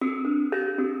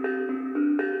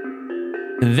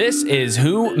This is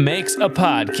Who Makes a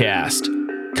Podcast?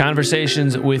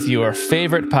 Conversations with your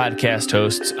favorite podcast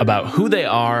hosts about who they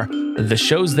are, the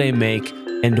shows they make,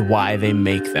 and why they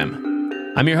make them.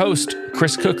 I'm your host,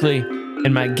 Chris Cookley,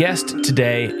 and my guest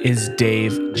today is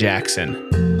Dave Jackson.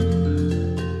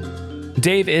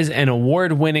 Dave is an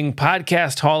award-winning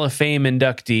Podcast Hall of Fame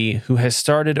inductee who has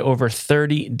started over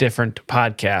 30 different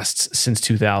podcasts since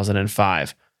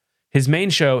 2005. His main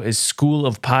show is School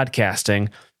of Podcasting,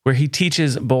 where he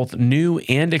teaches both new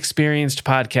and experienced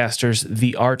podcasters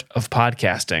the art of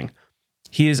podcasting.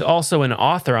 He is also an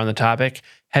author on the topic,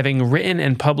 having written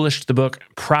and published the book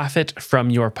Profit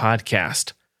from Your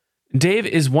Podcast. Dave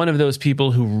is one of those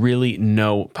people who really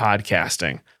know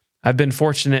podcasting. I've been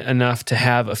fortunate enough to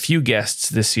have a few guests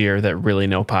this year that really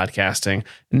know podcasting,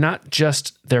 not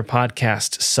just their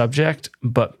podcast subject,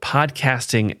 but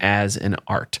podcasting as an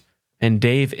art. And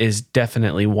Dave is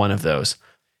definitely one of those.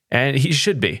 And he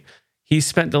should be. He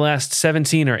spent the last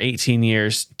 17 or 18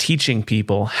 years teaching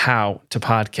people how to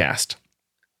podcast.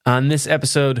 On this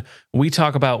episode, we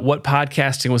talk about what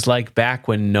podcasting was like back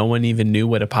when no one even knew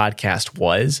what a podcast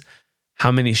was,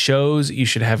 how many shows you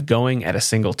should have going at a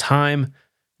single time,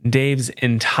 Dave's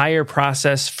entire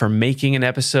process for making an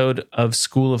episode of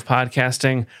School of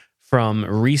Podcasting, from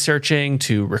researching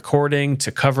to recording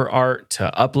to cover art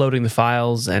to uploading the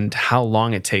files, and how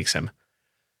long it takes him.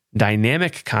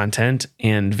 Dynamic content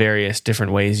and various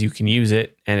different ways you can use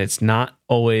it, and it's not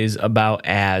always about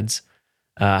ads,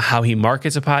 how he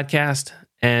markets a podcast,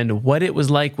 and what it was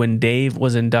like when Dave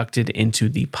was inducted into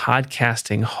the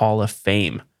Podcasting Hall of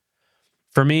Fame.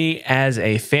 For me, as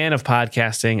a fan of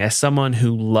podcasting, as someone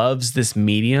who loves this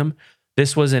medium,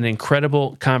 this was an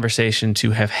incredible conversation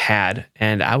to have had,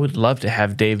 and I would love to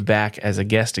have Dave back as a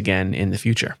guest again in the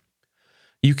future.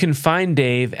 You can find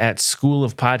Dave at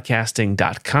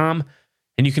schoolofpodcasting.com,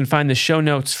 and you can find the show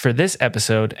notes for this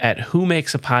episode at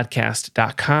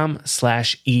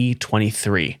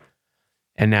whomakesapodcast.com/E23.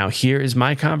 And now here is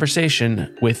my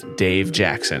conversation with Dave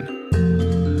Jackson.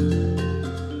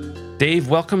 Dave,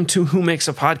 welcome to Who Makes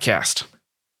a Podcast.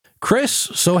 Chris,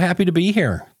 so happy to be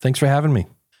here. Thanks for having me.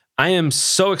 I am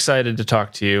so excited to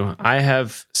talk to you. I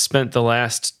have spent the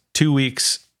last 2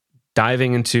 weeks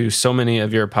diving into so many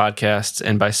of your podcasts,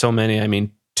 and by so many, I mean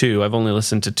 2. I've only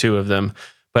listened to 2 of them,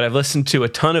 but I've listened to a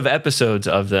ton of episodes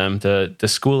of them, the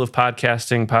School of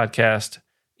Podcasting podcast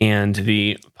and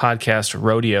the Podcast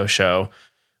Rodeo Show,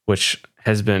 which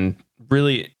has been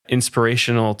really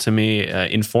inspirational to me,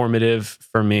 informative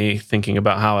for me, thinking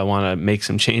about how I want to make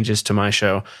some changes to my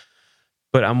show.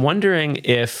 But I'm wondering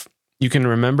if you can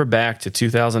remember back to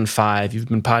 2005. You've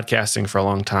been podcasting for a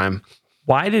long time.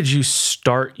 Why did you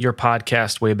start your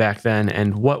podcast way back then,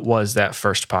 and what was that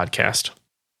first podcast?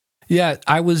 Yeah,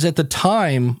 I was at the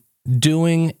time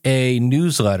doing a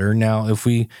newsletter. Now, if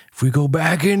we go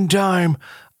back in time,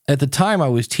 at the time I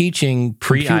was teaching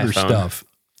computer stuff.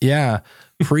 Yeah,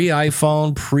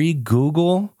 pre-iPhone,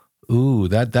 pre-Google. Ooh,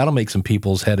 that'll make some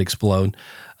people's head explode.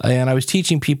 And I was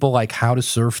teaching people like how to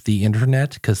surf the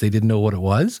internet because they didn't know what it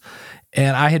was.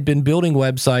 And I had been building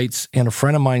websites, and a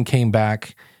friend of mine came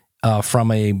back from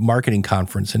a marketing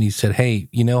conference, and he said, "Hey,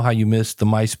 you know how you missed the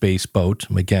MySpace boat?"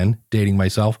 I'm again dating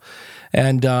myself.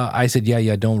 And I said,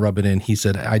 yeah, don't rub it in. He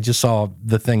said, "I just saw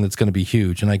the thing that's going to be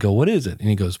huge." And I go, "What is it?" And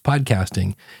he goes,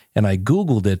 "Podcasting." And I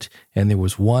Googled it, and there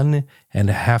was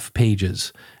 1.5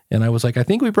 pages. And I was like, "I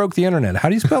think we broke the internet. How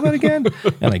do you spell that again?"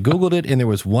 And I Googled it, and there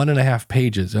was 1.5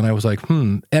 pages. And I was like,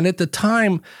 And at the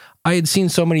time, I had seen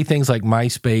so many things like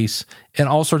MySpace and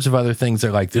all sorts of other things that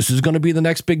are like, this is going to be the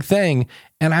next big thing.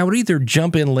 And I would either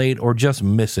jump in late or just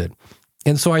miss it.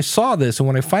 And so I saw this, and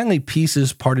when I finally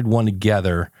pieces parted one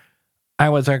together, I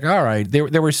was like, all right, they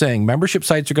were saying membership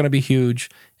sites are going to be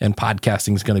huge and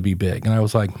podcasting is going to be big. And I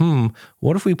was like,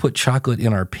 what if we put chocolate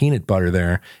in our peanut butter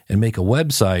there and make a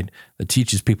website that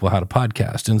teaches people how to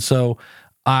podcast? And so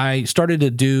I started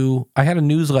I had a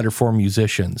newsletter for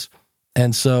musicians.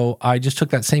 And so I just took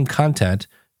that same content,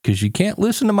 because you can't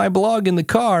listen to my blog in the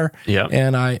car. Yeah.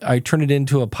 And I turned it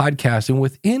into a podcast. And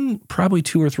within probably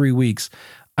 2 or 3 weeks,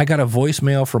 I got a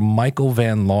voicemail from Michael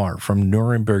Van Laar from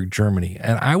Nuremberg, Germany.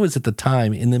 And I was at the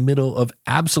time in the middle of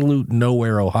absolute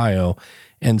nowhere, Ohio.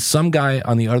 And some guy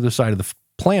on the other side of the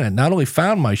planet not only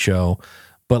found my show,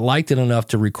 but liked it enough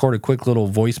to record a quick little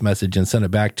voice message and send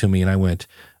it back to me. And I went,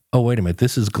 oh, wait a minute,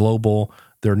 this is global.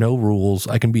 There are no rules.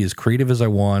 I can be as creative as I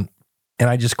want. And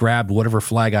I just grabbed whatever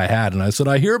flag I had, and I said,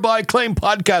 "I hereby claim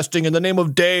podcasting in the name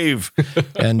of Dave."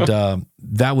 And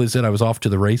that was it. I was off to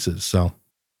the races. So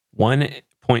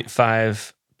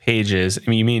 1.5 pages. I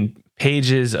mean, you mean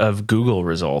pages of Google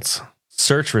results.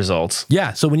 search results.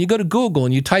 Yeah. So when you go to Google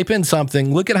and you type in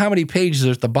something, look at how many pages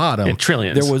there's at the bottom. Yeah,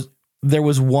 trillions. There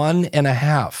was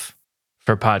 1.5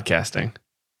 for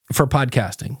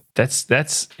podcasting.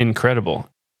 That's incredible.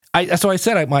 So I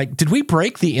said, I'm like, did we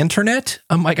break the internet?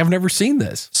 I'm like, I've never seen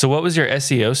this. So what was your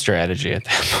SEO strategy at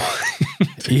that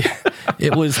point? Yeah,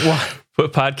 it was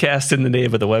put podcast in the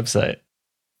name of the website.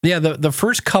 Yeah, the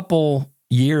first couple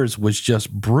years was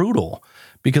just brutal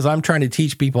because I'm trying to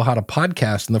teach people how to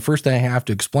podcast, and the first thing I have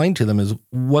to explain to them is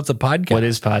what's a podcast. What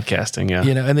is podcasting? Yeah,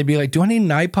 and they'd be like, "Do I need an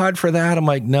iPod for that?" I'm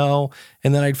like, "No,"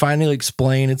 and then I'd finally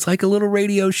explain it's like a little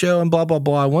radio show and blah blah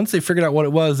blah. Once they figured out what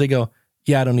it was, they go,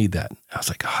 "Yeah, I don't need that." I was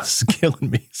like, "Oh, this is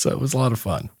killing me." So it was a lot of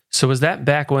fun. So was that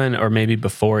back when, or maybe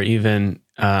before even?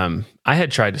 I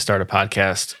had tried to start a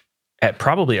podcast at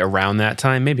probably around that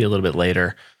time, maybe a little bit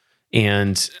later.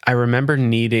 And I remember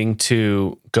needing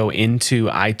to go into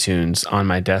iTunes on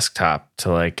my desktop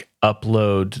to like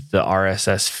upload the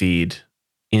RSS feed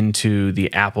into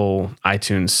the Apple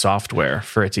iTunes software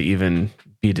for it to even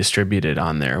be distributed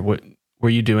on there. Were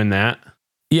you doing that?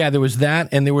 Yeah, there was that.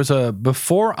 And there was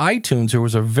before iTunes, there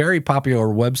was a very popular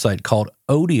website called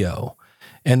Odeo.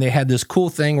 And they had this cool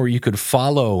thing where you could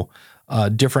follow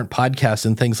different podcasts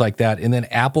and things like that. And then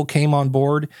Apple came on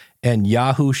board and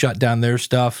Yahoo shut down their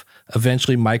stuff.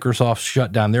 Eventually, Microsoft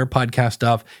shut down their podcast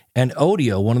stuff. And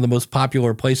Odeo, one of the most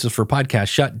popular places for podcasts,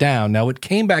 shut down. Now, it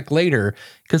came back later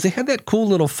because they had that cool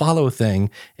little follow thing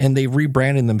and they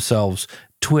rebranded themselves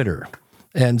Twitter.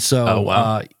 And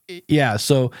so,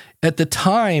 so at the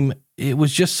time, it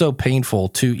was just so painful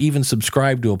to even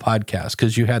subscribe to a podcast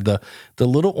because you had the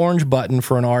little orange button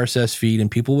for an RSS feed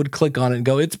and people would click on it and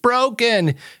go, "It's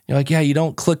broken." You're like, yeah, you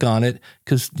don't click on it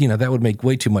because, that would make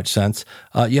way too much sense.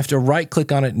 You have to right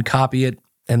click on it and copy it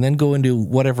and then go into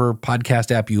whatever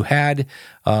podcast app you had.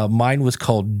 Mine was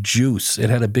called Juice. It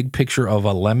had a big picture of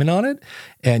a lemon on it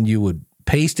and you would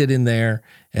paste it in there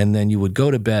and then you would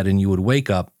go to bed and you would wake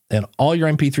up and all your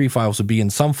MP3 files would be in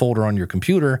some folder on your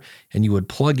computer, and you would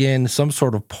plug in some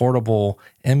sort of portable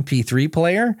MP3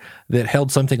 player that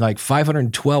held something like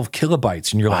 512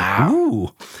 kilobytes. And you're like, ooh.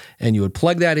 And you would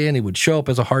plug that in, it would show up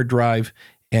as a hard drive,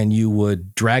 and you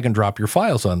would drag and drop your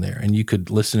files on there. And you could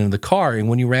listen in the car. And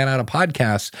when you ran out of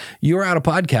podcasts, you were out of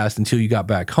podcasts until you got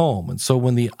back home. And so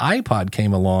when the iPod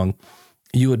came along,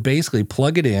 you would basically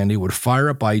plug it in, it would fire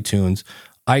up iTunes.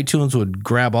 iTunes would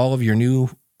grab all of your new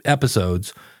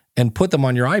episodes and put them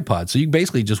on your iPod. So you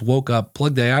basically just woke up,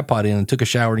 plugged the iPod in and took a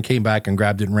shower and came back and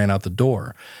grabbed it and ran out the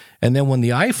door. And then when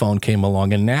the iPhone came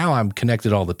along and now I'm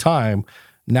connected all the time,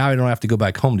 now I don't have to go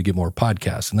back home to get more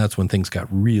podcasts. And that's when things got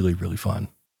really, really fun.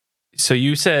 So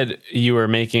you said you were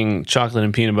making chocolate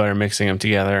and peanut butter, mixing them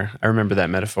together. I remember that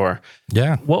metaphor.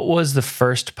 Yeah. What was the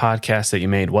first podcast that you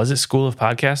made? Was it School of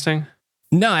Podcasting?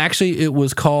 No, actually, it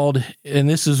was called, and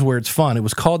this is where it's fun, it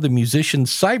was called the Musician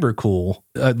Cybercool,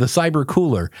 the Cyber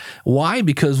Cooler. Why?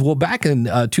 Because, back in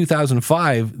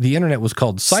 2005, the internet was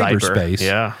called cyberspace.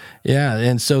 Yeah. Yeah,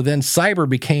 and so then cyber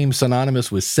became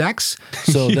synonymous with sex,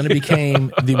 so then it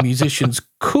became the Musician's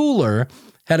Cooler,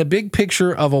 had a big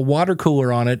picture of a water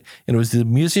cooler on it, and it was the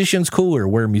Musician's Cooler,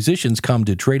 where musicians come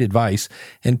to trade advice,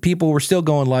 and people were still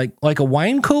going like a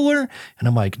wine cooler? And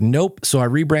I'm like, nope. So I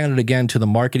rebranded again to the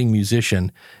Marketing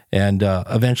Musician, and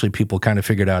eventually people kind of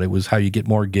figured out it was how you get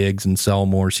more gigs and sell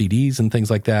more CDs and things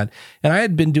like that. And I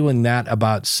had been doing that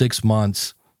about 6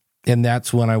 months, and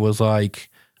that's when I was like,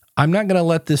 I'm not going to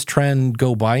let this trend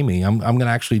go by me. I'm going to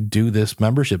actually do this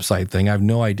membership site thing. I have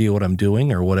no idea what I'm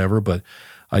doing or whatever, but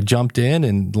I jumped in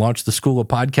and launched the School of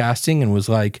Podcasting and was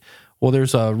like, well,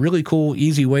 there's a really cool,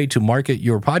 easy way to market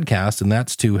your podcast, and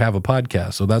that's to have a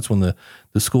podcast. So that's when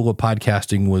the School of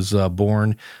Podcasting was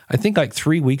born. I think like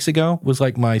 3 weeks ago was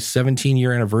like my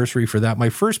 17-year anniversary for that. My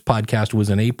first podcast was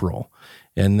in April,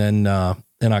 and then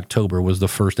in October was the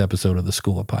first episode of the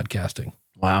School of Podcasting.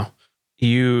 Wow.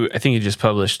 I think you just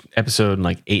published episode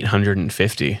like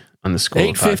 850 on the School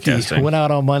of Podcasting. 850 went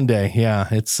out on Monday. Yeah,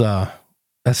 it's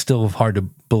that's still hard to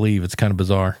believe. It's kind of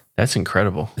bizarre. That's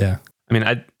incredible. Yeah. I mean,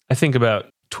 I think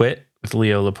about Twit with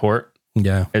Leo Laporte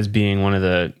as being one of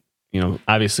the,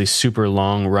 obviously super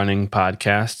long running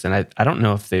podcasts. And I don't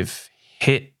know if they've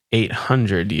hit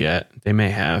 800 yet. They may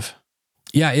have.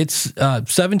 Yeah, it's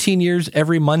 17 years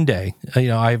every Monday.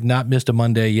 I have not missed a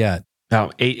Monday yet. Oh,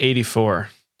 884.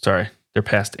 Sorry. They're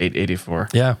past 884.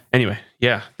 Yeah. Anyway,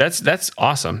 yeah, that's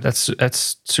awesome.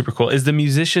 That's super cool. Is the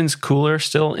Musician's Cooler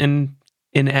still in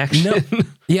action? No.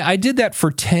 Yeah, I did that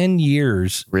for 10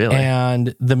 years. Really?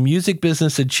 And the music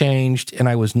business had changed and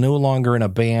I was no longer in a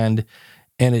band,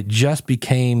 and it just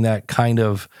became that kind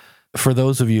of for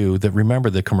those of you that remember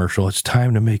the commercial, it's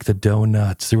time to make the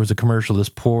donuts. There was a commercial, this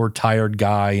poor, tired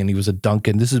guy, and he was a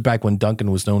Dunkin'. This is back when Dunkin'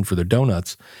 was known for their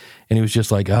donuts. And he was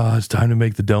just like, oh, it's time to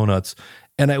make the donuts.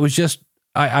 And it was just,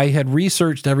 I had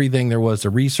researched everything there was to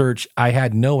research. I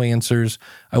had no answers.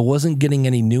 I wasn't getting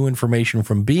any new information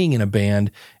from being in a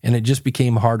band, and it just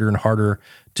became harder and harder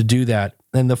to do that.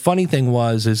 And the funny thing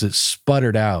is it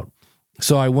sputtered out.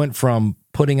 So I went from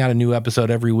putting out a new episode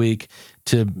every week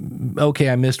to, okay,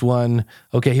 I missed one.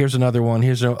 Okay, here's another one.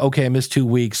 Okay, I missed 2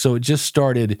 weeks. So it just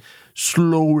started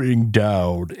slowing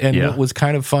down. And what was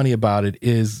kind of funny about it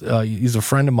is he's a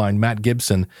friend of mine, Matt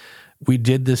Gibson. We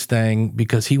did this thing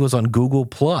because he was on Google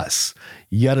Plus,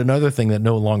 yet another thing that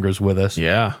no longer is with us.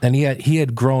 Yeah. And he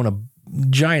had grown a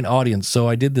giant audience. So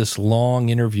I did this long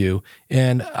interview,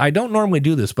 and I don't normally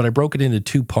do this, but I broke it into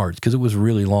 2 parts because it was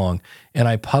really long. And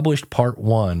I published part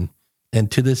 1. And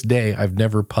to this day, I've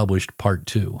never published part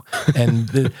 2. And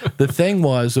the thing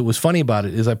was, it was funny about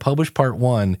it is I published part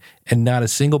 1, and not a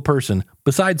single person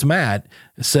besides Matt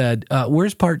said,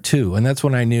 where's part 2? And that's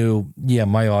when I knew,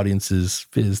 my audience is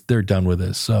they're done with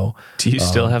this. So do you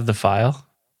still have the file?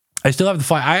 I still have the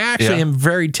file. I actually am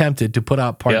very tempted to put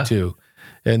out part 2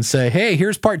 and say, hey,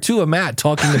 here's part 2 of Matt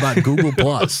talking about Google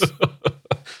Plus.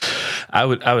 I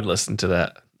would listen to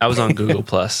that. I was on Google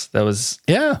Plus. That was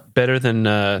better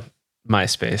than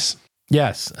MySpace.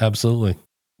 Yes, absolutely.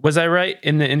 Was I right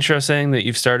in the intro saying that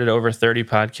you've started over 30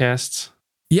 podcasts?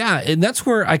 Yeah, and that's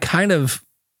where I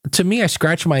to me, I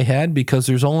scratch my head because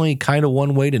there's only kind of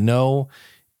one way to know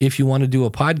if you want to do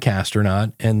a podcast or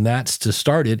not, and that's to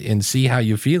start it and see how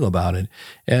you feel about it.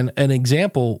 And an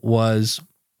example was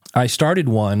I started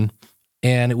one,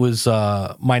 and it was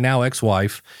my now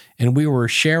ex-wife, and we were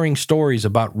sharing stories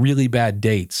about really bad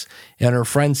dates. And her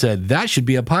friend said, that should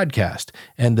be a podcast.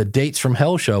 And the Dates from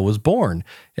Hell show was born.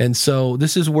 And so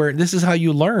this is how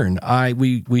you learn.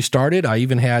 We started, I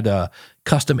even had a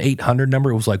custom 800 number.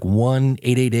 It was like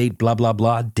 1-888 blah, blah,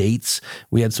 blah dates.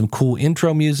 We had some cool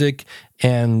intro music,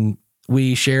 and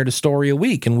we shared a story a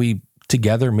week, and we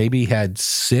together maybe had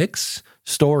 6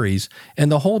 stories.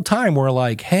 And the whole time we're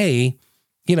like, hey,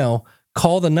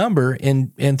 call the number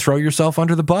and throw yourself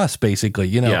under the bus,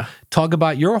 basically, talk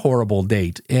about your horrible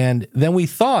date. And then we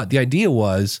thought the idea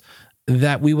was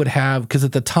that we would have, because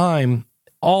at the time,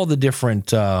 all the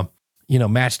different,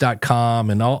 Match.com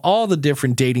and all the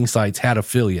different dating sites had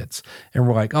affiliates. And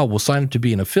we're like, oh, we'll sign up to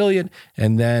be an affiliate.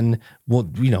 And then,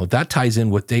 that ties in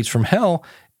with Dates from Hell.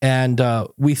 And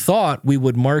we thought we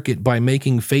would market by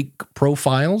making fake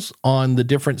profiles on the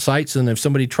different sites. And if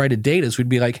somebody tried to date us, we'd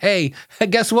be like, hey,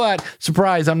 guess what?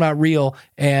 Surprise, I'm not real.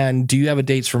 And do you have a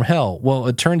Dates from Hell? Well,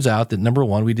 it turns out that number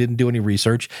 1, we didn't do any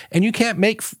research, and you can't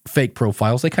make fake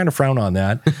profiles. They kind of frown on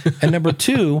that. And number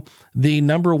 2, the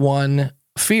number 1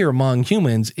 fear among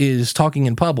humans is talking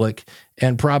in public,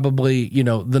 and probably,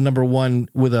 the number 1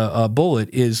 with a bullet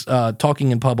is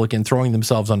talking in public and throwing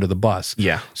themselves under the bus.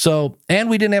 Yeah. So, and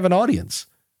we didn't have an audience.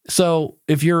 So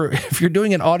if you're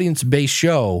doing an audience-based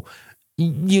show,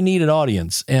 you need an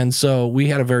audience. And so we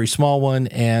had a very small one,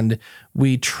 and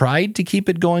we tried to keep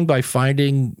it going by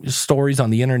finding stories on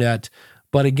the internet.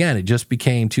 But again, it just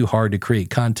became too hard to create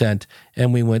content.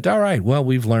 And we went, all right, well,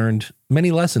 we've learned many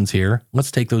lessons here.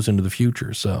 Let's take those into the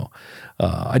future. So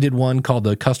I did one called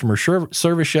the Customer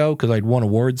Service Show because I'd won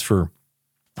awards for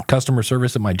customer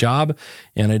service at my job.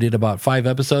 And I did about 5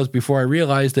 episodes before I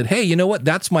realized that, hey, you know what?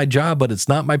 That's my job, but it's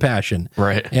not my passion.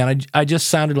 Right. And I just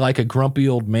sounded like a grumpy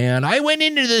old man. I went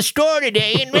into the store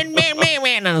today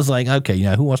and I was like, okay,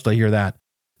 who wants to hear that?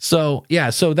 So,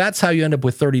 so that's how you end up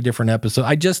with 30 different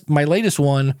episodes. My latest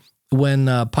one, when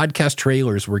podcast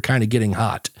trailers were kind of getting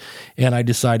hot, and I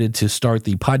decided to start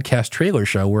the podcast trailer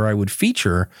show where I would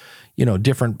feature,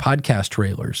 different podcast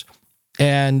trailers.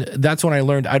 And that's when I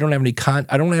learned I don't have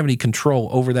any control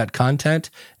over that content.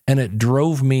 And it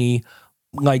drove me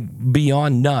like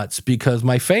beyond nuts, because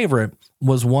my favorite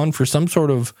was one for some sort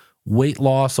of weight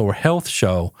loss or health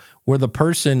show where the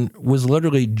person was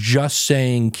literally just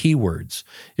saying keywords.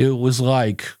 It was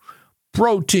like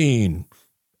protein,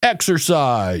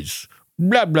 exercise,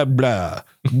 blah, blah, blah,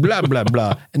 blah, blah,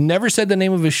 blah, and never said the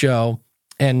name of his show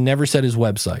and never said his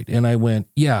website. And I went,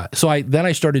 yeah. So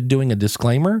I started doing a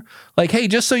disclaimer like, hey,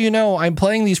 just so you know, I'm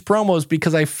playing these promos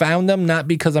because I found them, not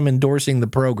because I'm endorsing the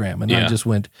program. And I just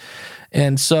went.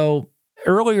 And so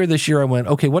earlier this year, I went,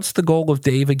 okay, what's the goal of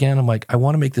Dave again? I'm like, I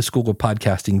want to make the School of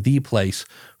Podcasting the place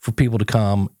for people to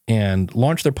come and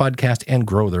launch their podcast and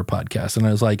grow their podcast. And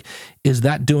I was like, is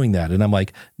that doing that? And I'm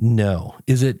like, no.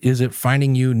 Is it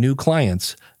finding you new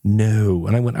clients? No.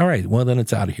 And I went, all right, well, then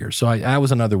it's out of here. So I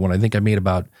was another one. I think I made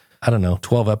about I don't know,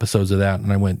 12 episodes of that.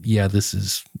 And I went, yeah, this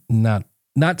is not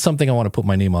something I want to put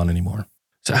my name on anymore.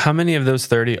 So how many of those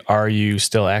 30 are you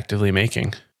still actively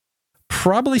making?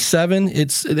 Probably 7.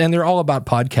 And they're all about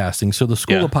podcasting. So the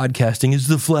School of Podcasting is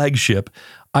the flagship.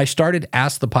 I started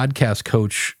Ask the Podcast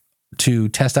Coach to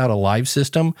test out a live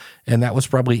system, and that was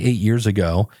probably 8 years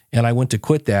ago. And I went to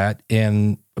quit that.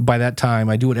 And by that time,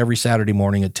 I do it every Saturday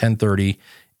morning at 10:30.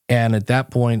 And at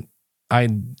that point, I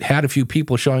had a few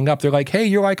people showing up. They're like, hey,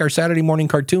 you're like our Saturday morning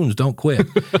cartoons. Don't quit.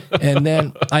 And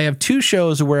then I have 2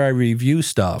 shows where I review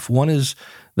stuff. One is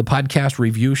the podcast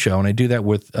review show, and I do that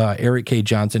with Eric K.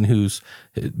 Johnson, who's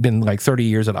been like 30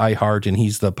 years at iHeart, and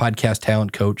he's the podcast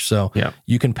talent coach. So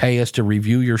you can pay us to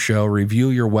review your show,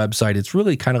 review your website. It's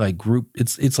really kind of like group.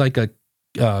 It's like a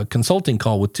consulting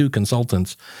call with 2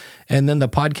 consultants. And then the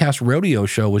podcast rodeo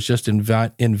show was just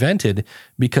invented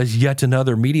because yet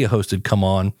another media host had come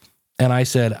on. And I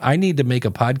said, I need to make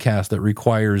a podcast that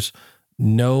requires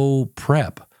no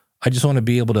prep. I just want to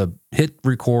be able to hit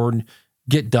record,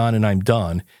 get done, and I'm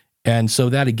done. And so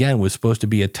that, again, was supposed to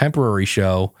be a temporary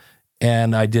show.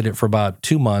 And I did it for about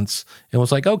 2 months and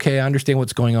was like, okay, I understand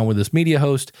what's going on with this media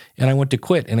host. And I went to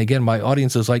quit. And again, my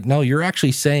audience is like, no, you're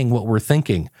actually saying what we're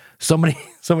thinking.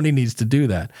 Somebody needs to do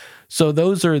that. So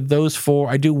those are those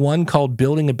 4. I do one called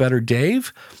Building a Better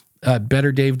Dave.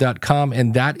 betterdave.com,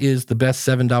 and that is the best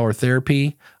 $7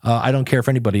 therapy. I don't care if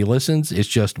anybody listens. It's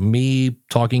just me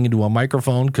talking into a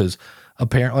microphone because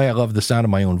apparently I love the sound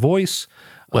of my own voice.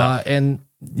 And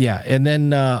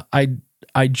then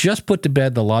I just put to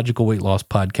bed the Logical Weight Loss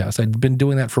podcast. I'd been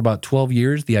doing that for about 12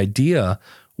 years. The idea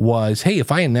was, hey,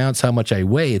 if I announce how much I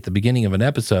weigh at the beginning of an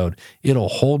episode, it'll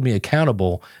hold me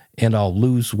accountable and I'll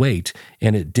lose weight.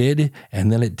 And it did, and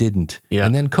then it didn't. Yeah.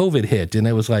 And then COVID hit, and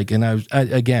it was like, and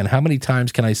again, how many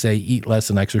times can I say eat less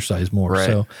and exercise more? Right.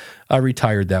 So I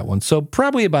retired that one. So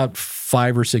probably about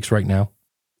 5 or 6 right now.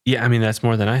 Yeah, I mean, that's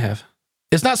more than I have.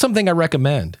 It's not something I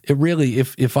recommend. It really,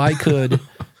 if I could,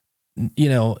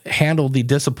 handle the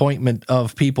disappointment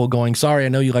of people going, sorry, I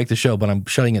know you like the show, but I'm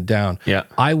shutting it down. Yeah.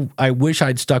 I wish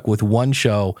I'd stuck with one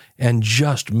show and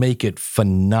just make it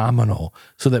phenomenal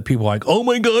so that people are like, oh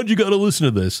my God, you got to listen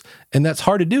to this. And that's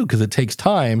hard to do because it takes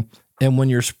time. And when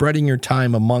you're spreading your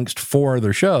time amongst 4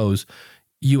 other shows,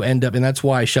 you end up, and that's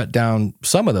why I shut down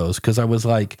some of those, because I was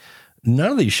like,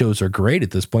 none of these shows are great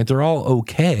at this point. They're all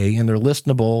okay and they're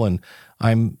listenable, and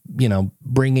I'm,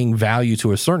 bringing value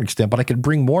to a certain extent, but I could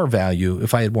bring more value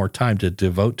if I had more time to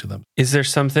devote to them. Is there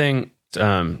something,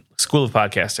 School of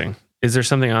Podcasting, is there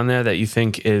something on there that you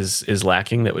think is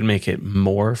lacking that would make it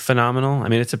more phenomenal? I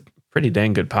mean, it's a pretty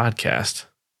dang good podcast.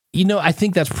 I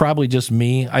think that's probably just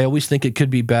me. I always think it could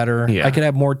be better. Yeah. I could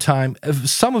have more time.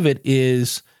 Some of it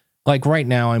is like right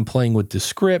now I'm playing with the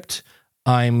script.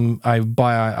 I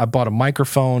bought a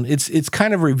microphone. It's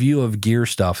kind of review of gear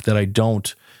stuff that I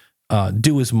don't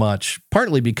do as much,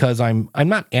 partly because I'm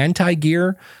not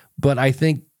anti-gear, but I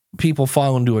think people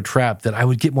fall into a trap that I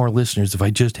would get more listeners if I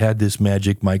just had this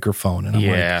magic microphone. And I'm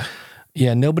like,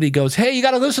 yeah, nobody goes, hey, you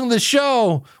got to listen to this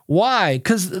show. Why?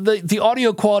 Because the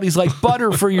audio quality is like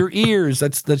butter for your ears.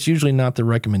 That's usually not the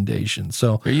recommendation.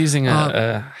 So you're using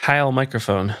a Heil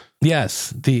microphone.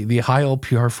 Yes, the Heil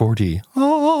PR40.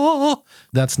 Oh,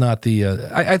 that's not the.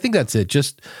 I think that's it.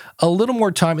 Just a little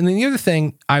more time. And then the other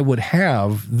thing I would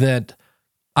have that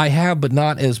I have, but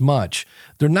not as much.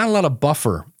 There's not a lot of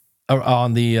buffer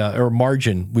on the or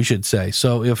margin, we should say.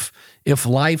 So if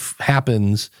life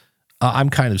happens, I'm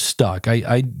kind of stuck.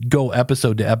 I go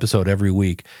episode to episode every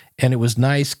week, and it was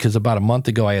nice because about a month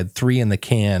ago I had 3 in the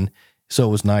can, so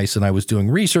it was nice. And I was doing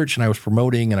research, and I was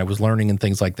promoting, and I was learning, and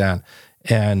things like that.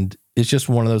 And it's just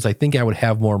one of those, I think I would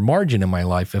have more margin in my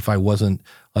life if I wasn't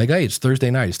like, hey, it's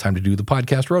Thursday night, it's time to do the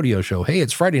podcast rodeo show. Hey,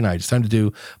 it's Friday night, it's time to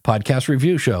do podcast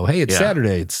review show. Hey, it's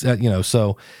Saturday. It's,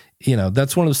 so,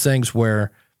 that's one of those things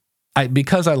where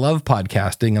because I love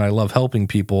podcasting and I love helping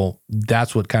people,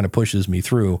 that's what kind of pushes me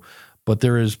through. But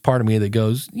there is part of me that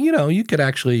goes, you could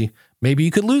actually, maybe you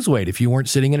could lose weight if you weren't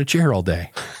sitting in a chair all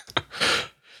day.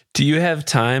 Do you have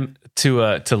time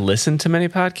to listen to many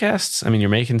podcasts? I mean, you're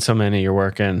making so many, you're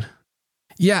working.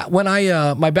 Yeah, when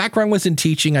my background was in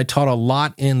teaching, I taught a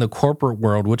lot in the corporate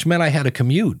world, which meant I had a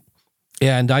commute.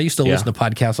 And I used to listen to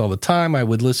podcasts all the time. I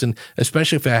would listen,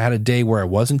 especially if I had a day where I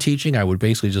wasn't teaching, I would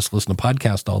basically just listen to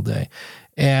podcasts all day.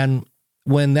 And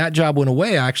when that job went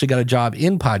away, I actually got a job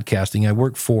in podcasting. I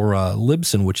work for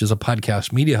Libsyn, which is a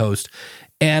podcast media host,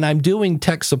 and I'm doing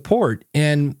tech support.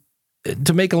 And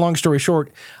to make a long story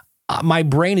short, my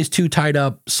brain is too tied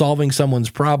up solving someone's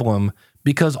problem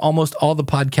because almost all the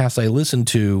podcasts I listen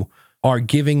to are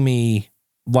giving me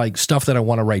like stuff that I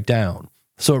want to write down.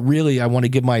 So I want to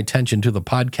give my attention to the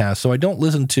podcast. So I don't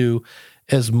listen to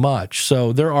as much.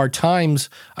 So there are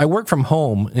times I work from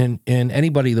home, and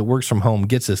anybody that works from home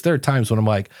gets this. There are times when I'm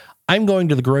like, I'm going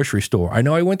to the grocery store. I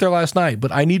know I went there last night,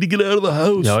 but I need to get out of the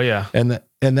house. Oh, yeah. And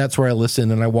that's where I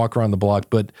listen, and I walk around the block.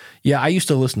 But yeah, I used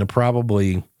to listen to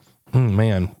probably,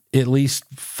 at least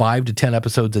 5 to 10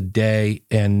 episodes a day.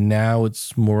 And now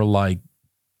it's more like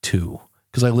 2,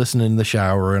 because I listen in the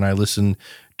shower and I listen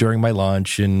during my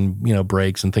lunch and,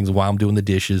 breaks and things while I'm doing the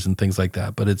dishes and things like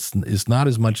that. But it's not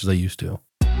as much as I used to.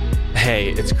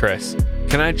 Hey, it's Chris.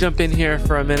 Can I jump in here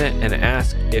for a minute and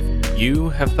ask if you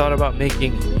have thought about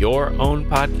making your own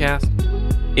podcast?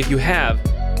 If you have,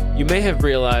 you may have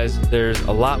realized there's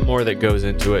a lot more that goes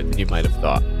into it than you might have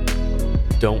thought.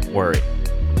 Don't worry.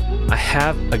 I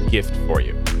have a gift for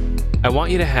you. I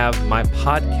want you to have my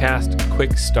podcast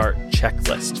quick start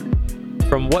checklist.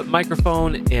 From what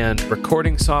microphone and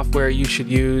recording software you should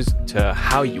use to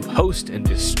how you host and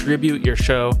distribute your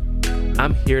show,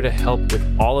 I'm here to help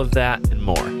with all of that and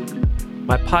more.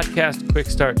 My podcast quick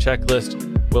start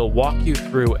checklist will walk you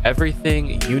through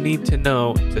everything you need to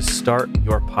know to start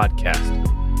your podcast.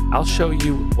 I'll show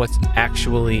you what's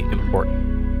actually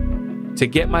important. To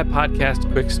get my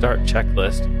podcast quick start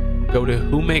checklist, go to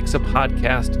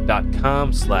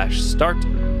whomakesapodcast.com/start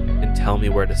and tell me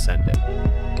where to send it.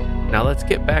 Now let's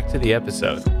get back to the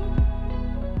episode.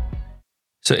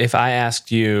 So if I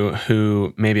asked you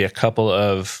who maybe a couple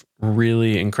of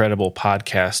really incredible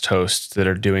podcast hosts that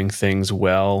are doing things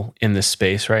well in this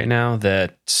space right now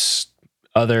that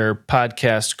other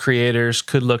podcast creators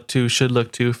should look to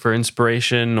for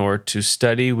inspiration or to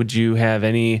study, would you have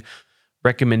any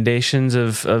recommendations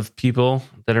of people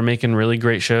that are making really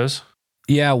great shows?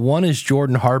 Yeah, one is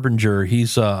Jordan Harbinger.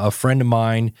 He's a friend of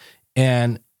mine,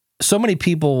 and so many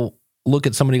people look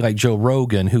at somebody like Joe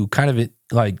Rogan, who kind of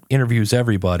like interviews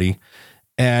everybody.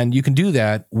 And you can do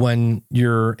that when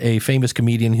you're a famous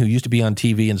comedian who used to be on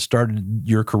TV and started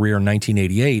your career in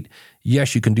 1988.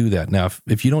 Yes, you can do that. Now,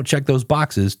 if you don't check those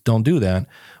boxes, don't do that.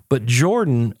 But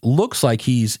Jordan looks like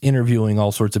he's interviewing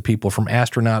all sorts of people, from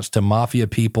astronauts to mafia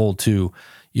people to,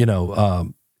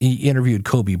 he interviewed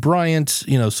Kobe Bryant,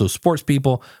 so sports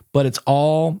people, but it's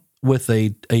all with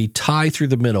a tie through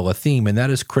the middle, a theme, and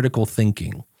that is critical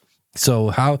thinking.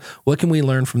 So what can we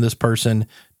learn from this person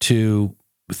to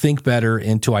think better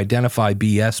and to identify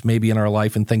BS maybe in our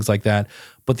life and things like that?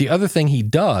 But the other thing he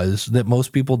does that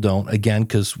most people don't, again,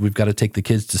 because we've got to take the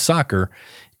kids to soccer,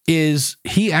 is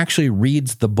he actually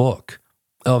reads the book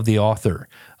of the author.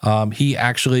 He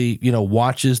actually,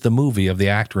 watches the movie of the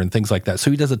actor and things like that.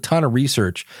 So he does a ton of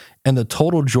research. And the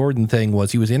total Jordan thing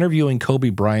was he was interviewing Kobe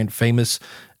Bryant, famous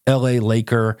LA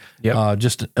Laker,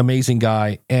 just amazing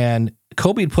guy. And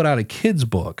Kobe had put out a kid's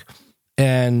book,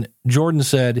 and Jordan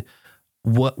said,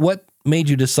 what made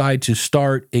you decide to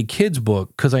start a kid's book?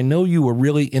 Because I know you were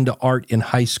really into art in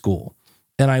high school.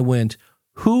 And I went,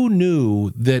 who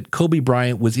knew that Kobe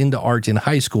Bryant was into art in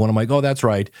high school? And I'm like, oh, that's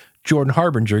right, Jordan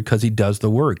Harbinger, because he does the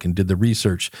work and did the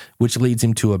research, which leads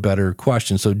him to a better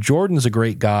question. So Jordan's a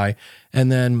great guy. And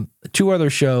then 2 other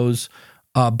shows,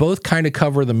 both kind of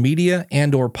cover the media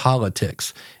and or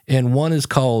politics. And one is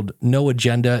called No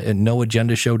Agenda at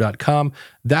noagendashow.com.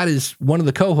 That is one of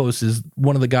the co-hosts is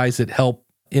one of the guys that helped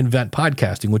invent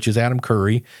podcasting, which is Adam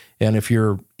Curry. And if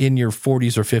you're in your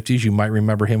 40s or 50s, you might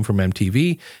remember him from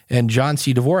MTV. And John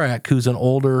C. Dvorak, who's an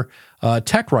older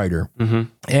tech writer. Mm-hmm.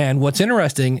 And what's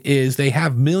interesting is they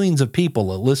have millions of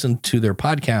people that listen to their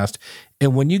podcast.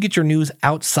 And when you get your news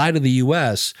outside of the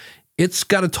U.S., it's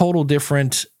got a total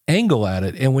different angle at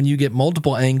it. And when you get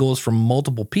multiple angles from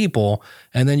multiple people,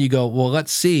 and then you go, well,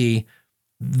 let's see,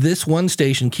 this one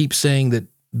station keeps saying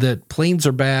that planes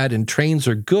are bad and trains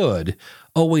are good.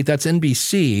 Oh, wait, that's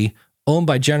NBC, owned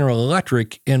by General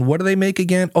Electric. And what do they make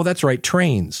again? Oh, that's right,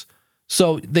 trains.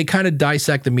 So they kind of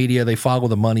dissect the media. They follow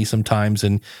the money sometimes.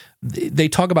 And they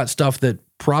talk about stuff that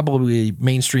probably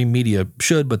mainstream media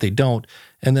should, but they don't.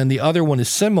 And then the other one is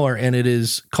similar, and it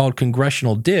is called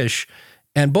Congressional Dish.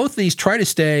 And both these try to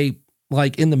stay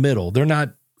like in the middle. They're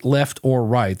not left or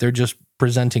right. They're just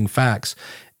presenting facts.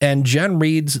 And Jen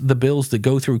reads the bills that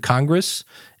go through Congress.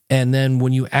 And then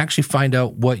when you actually find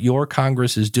out what your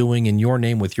Congress is doing in your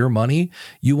name with your money,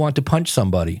 you want to punch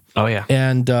somebody. Oh, yeah.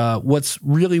 And what's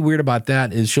really weird about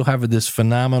that is she'll have this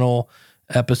phenomenal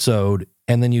episode,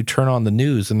 and then you turn on the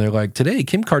news and they're like, today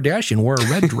Kim Kardashian wore a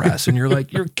red dress. And you're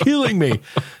like, you're killing me.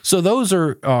 So those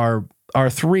are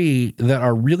 3 that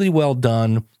are really well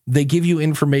done. They give you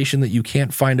information that you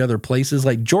can't find other places.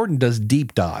 Like Jordan does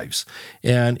deep dives.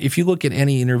 And if you look at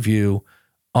any interview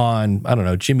on, I don't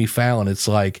know, Jimmy Fallon, it's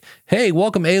like, hey,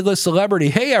 welcome A-list celebrity.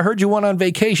 Hey, I heard you went on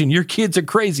vacation. Your kids are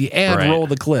crazy. And roll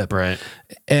the clip. Right.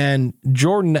 And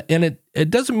Jordan, and it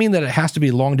doesn't mean that it has to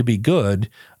be long to be good.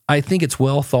 I think it's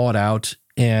well thought out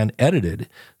and edited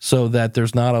so that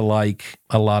there's not a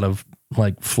lot of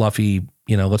like fluffy,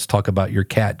 let's talk about your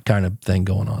cat kind of thing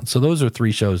going on. So those are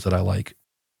 3 shows that I like.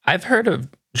 I've heard of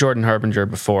Jordan Harbinger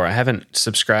before. I haven't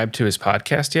subscribed to his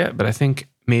podcast yet, but I think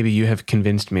maybe you have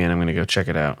convinced me and I'm going to go check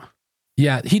it out.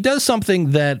 Yeah, he does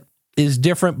something that is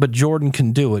different, but Jordan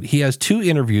can do it. He has 2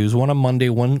 interviews, one on Monday,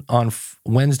 one on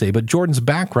Wednesday. But Jordan's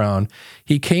background,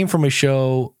 he came from a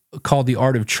show called The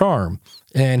Art of Charm.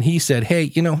 And he said,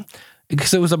 hey,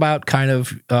 because it was about kind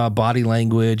of body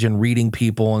language and reading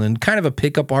people and then kind of a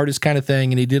pickup artist kind of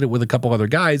thing. And he did it with a couple other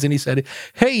guys. And he said,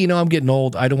 hey, I'm getting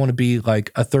old. I don't want to be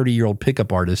like a 30-year-old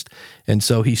pickup artist. And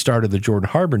so he started the Jordan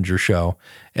Harbinger show.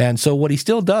 And so what he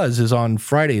still does is on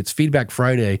Friday, it's Feedback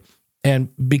Friday. And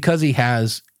because he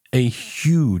has a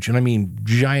huge, and I mean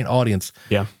giant audience,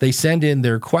 they send in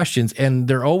their questions and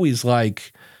they're always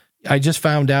like, I just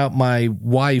found out my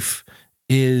wife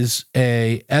is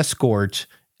a escort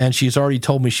and she's already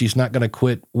told me she's not going to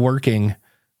quit working,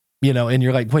 and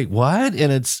you're like, wait, what?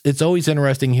 And it's always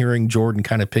interesting hearing Jordan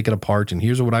kind of pick it apart and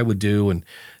here's what I would do and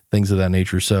things of that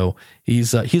nature. So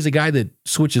he's a guy that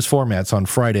switches formats on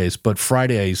Fridays, but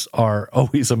Fridays are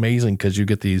always amazing because you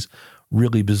get these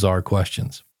really bizarre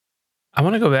questions. I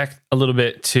want to go back a little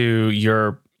bit to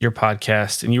your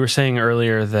podcast. And you were saying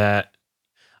earlier that,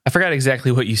 I forgot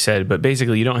exactly what you said, but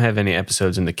basically you don't have any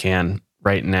episodes in the can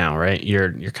right now, right?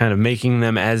 You're kind of making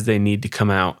them as they need to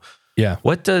come out. Yeah.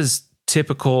 What does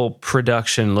typical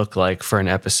production look like for an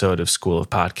episode of School of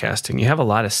Podcasting? You have a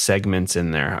lot of segments in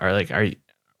there.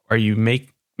 Are you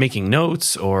making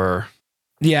notes or?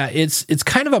 Yeah, it's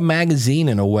kind of a magazine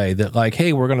in a way that like,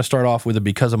 hey, we're going to start off with a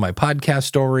because of my podcast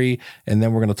story, and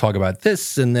then we're going to talk about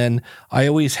this, and then I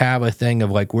always have a thing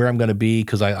of like where I'm going to be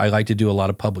because I like to do a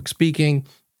lot of public speaking.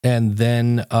 And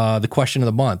then the question of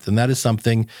the month. And that is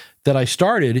something that I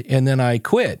started and then I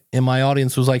quit. And my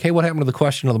audience was like, hey, what happened to the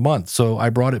question of the month? So I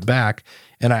brought it back.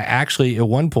 And I actually, at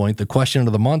one point, the question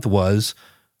of the month was,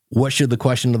 what should the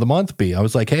question of the month be? I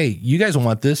was like, hey, you guys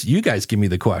want this? You guys give me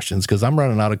the questions because I'm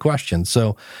running out of questions.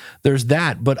 So there's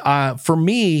that. But for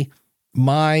me,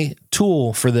 my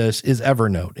tool for this is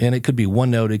Evernote. And it could be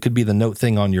OneNote. It could be the note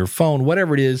thing on your phone,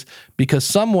 whatever it is, because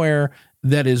somewhere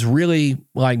that is really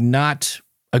like not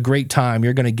a great time,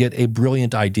 you're going to get a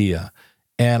brilliant idea.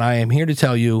 And I am here to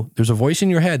tell you, there's a voice in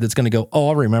your head that's going to go, oh,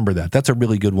 I'll remember that. That's a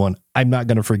really good one. I'm not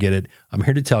going to forget it. I'm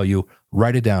here to tell you,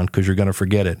 write it down because you're going to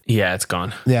forget it. Yeah, it's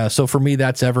gone. Yeah, so for me,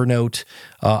 that's Evernote.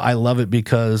 I love it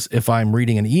because if I'm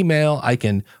reading an email, I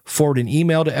can forward an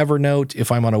email to Evernote.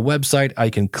 If I'm on a website, I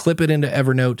can clip it into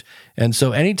Evernote. And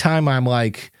so anytime I'm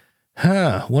like,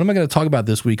 what am I going to talk about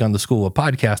this week on the School of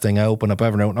Podcasting? I open up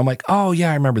Evernote and I'm like, oh,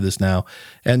 yeah, I remember this now.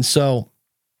 And so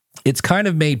it's kind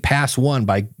of made pass one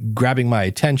by grabbing my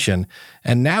attention.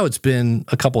 And now it's been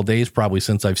a couple of days probably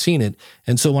since I've seen it.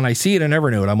 And so when I see it in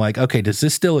Evernote, I'm like, okay, does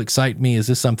this still excite me? Is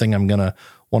this something I'm going to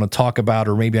want to talk about?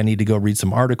 Or maybe I need to go read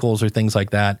some articles or things like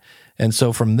that. And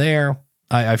so from there,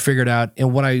 I figured out,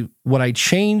 and what I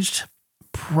changed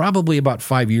probably about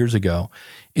 5 years ago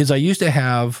is I used to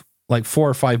have like 4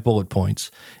 or 5 bullet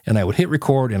points and I would hit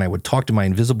record and I would talk to my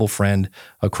invisible friend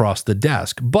across the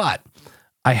desk. But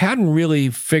I hadn't really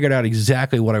figured out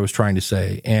exactly what I was trying to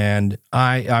say. And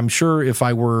I'm sure if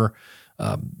I were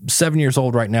 7 years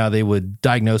old right now, they would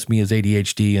diagnose me as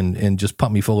ADHD and just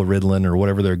pump me full of Ritalin or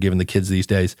whatever they're giving the kids these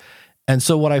days. And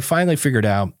so what I finally figured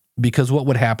out, because what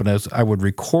would happen is I would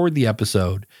record the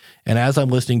episode, and as I'm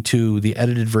listening to the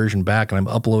edited version back and I'm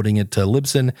uploading it to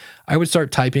Libsyn, I would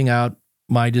start typing out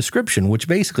my description, which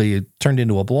basically turned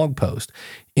into a blog post.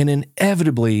 And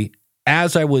inevitably,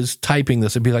 as I was typing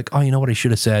this, I'd be like, oh, you know what I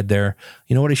should have said there?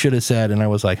 You know what I should have said? And I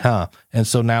was like, huh. And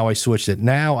so now I switched it.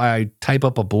 Now I type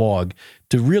up a blog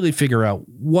to really figure out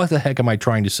what the heck am I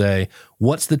trying to say?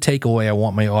 What's the takeaway I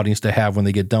want my audience to have when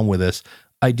they get done with this?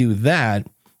 I do that.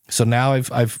 So now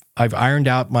I've ironed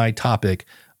out my topic.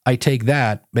 I take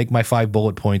that, make my 5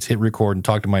 bullet points, hit record, and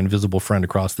talk to my invisible friend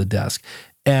across the desk.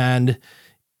 And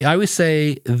I always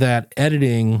say that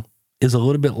editing is a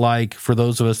little bit like, for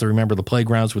those of us that remember the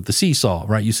playgrounds with the seesaw,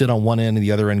 right? You sit on one end and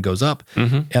the other end goes up.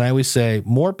 Mm-hmm. And I always say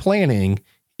more planning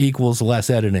equals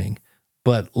less editing,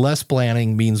 but less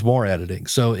planning means more editing.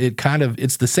 So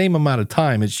it's the same amount of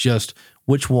time. It's just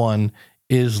which one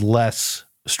is less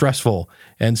stressful.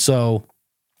 And so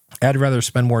I'd rather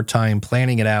spend more time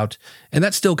planning it out. And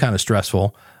that's still kind of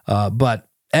stressful. But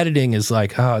editing is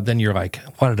like, then you're like,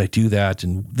 why did I do that?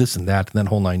 And this and that, and then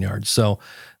whole 9 yards. So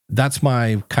that's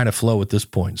my kind of flow at this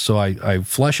point. So I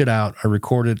flesh it out, I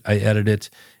record it, I edit it,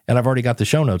 and I've already got the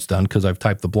show notes done because I've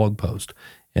typed the blog post.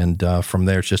 And from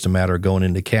there, it's just a matter of going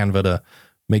into Canva to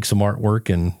make some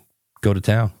artwork and go to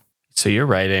town. So you're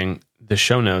writing the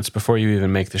show notes before you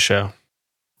even make the show.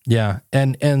 Yeah.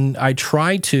 And I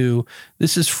try to,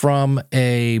 this is from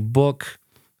a book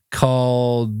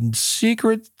called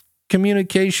Secret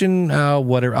Communication,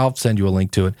 whatever. I'll send you a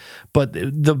link to it. But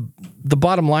the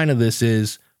bottom line of this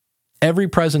is every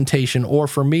presentation, or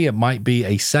for me, it might be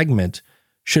a segment,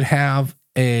 should have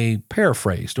a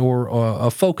paraphrased or a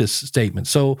focus statement.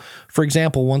 So, for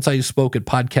example, once I spoke at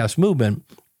Podcast Movement,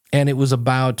 and it was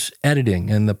about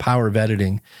editing and the power of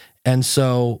editing. And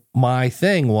so my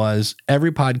thing was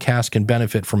every podcast can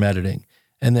benefit from editing.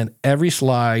 And then every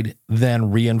slide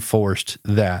then reinforced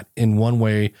that in one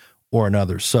way or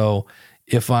another. So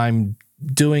if I'm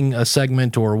doing a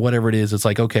segment or whatever it is, it's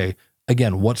like, okay,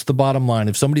 again, what's the bottom line?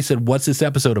 If somebody said, what's this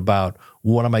episode about?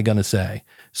 What am I going to say?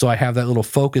 So I have that little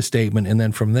focus statement. And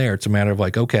then from there, it's a matter of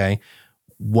like, okay,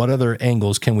 what other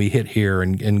angles can we hit here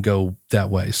and go that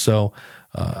way? So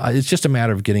it's just a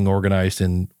matter of getting organized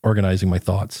and organizing my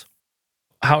thoughts.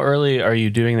 How early are you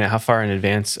doing that? How far in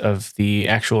advance of the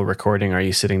actual recording are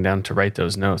you sitting down to write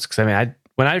those notes? Because I mean,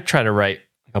 when I try to write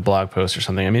a blog post or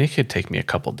something, I mean, it could take me a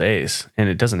couple days, and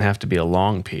it doesn't have to be a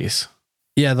long piece.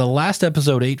 Yeah, the last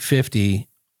episode, 850,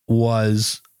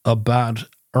 was about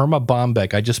Erma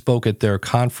Bombeck. I just spoke at their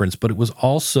conference, but it was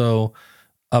also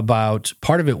about,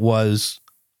 part of it was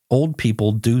old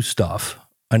people do stuff.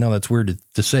 I know that's weird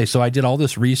to say. So I did all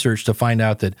this research to find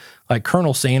out that like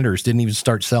Colonel Sanders didn't even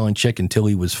start selling chicken until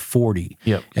he was 40.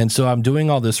 Yep. And so I'm doing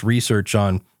all this research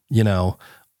on,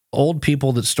 old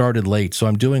people that started late. So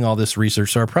I'm doing all this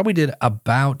research. So I probably did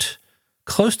about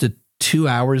close to 2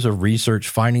 hours of research,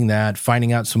 finding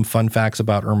out some fun facts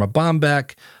about Erma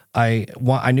Bombeck. I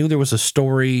knew there was a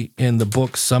story in the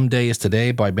book Someday is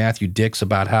Today by Matthew Dix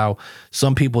about how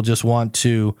some people just want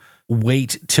to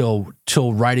wait till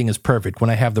writing is perfect, when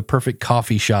I have the perfect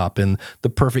coffee shop and the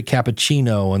perfect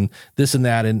cappuccino and this and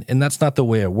that. And that's not the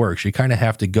way it works. You kind of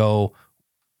have to go,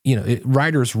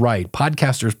 writers write,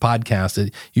 podcasters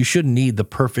podcast. You shouldn't need the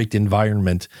perfect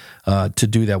environment to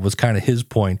do that, was kind of his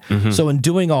point. Mm-hmm. So in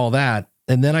doing all that,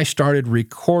 and then I started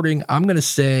recording, I'm going to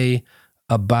say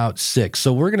about 6.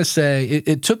 So we're going to say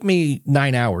it took me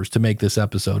 9 hours to make this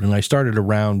episode, and I started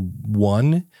around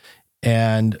 1,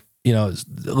 and a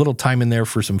little time in there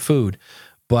for some food.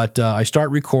 But I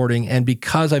start recording, and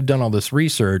because I've done all this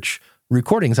research,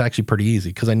 recording is actually pretty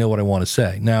easy because I know what I want to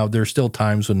say. Now, there's still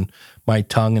times when my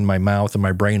tongue and my mouth and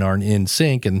my brain aren't in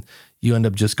sync, and you end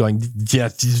up just going,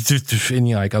 and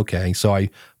you're like, okay. So I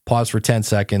pause for 10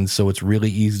 seconds, so it's really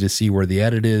easy to see where the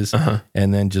edit is,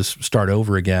 and then just start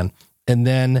over again. And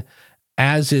then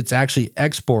as it's actually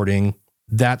exporting,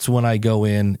 that's when I go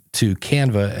in to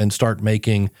Canva and start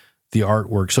making the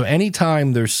artwork. So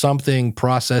anytime there's something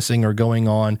processing or going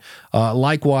on,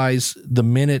 likewise, the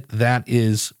minute that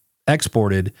is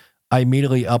exported, I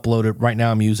immediately upload it. Right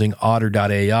now I'm using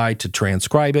Otter.ai to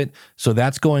transcribe it. So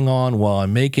that's going on while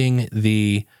I'm making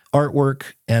the artwork.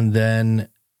 And then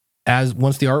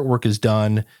once the artwork is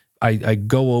done, I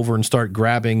go over and start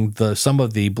grabbing some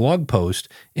of the blog post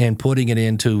and putting it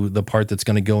into the part that's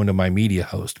going to go into my media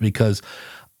host, because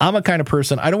I'm a kind of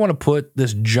person, I don't want to put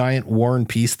this giant War and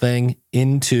Peace thing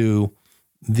into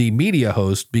the media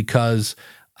host, because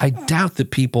I doubt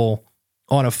that people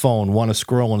on a phone want to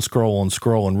scroll and scroll and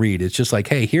scroll and read. It's just like,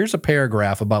 hey, here's a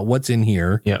paragraph about what's in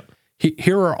here. Yep.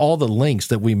 Here are all the links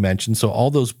that we mentioned. So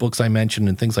all those books I mentioned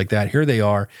and things like that, here they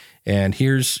are. And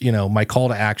here's, my call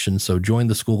to action. So join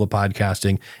the School of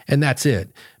Podcasting. And that's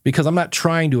it. Because I'm not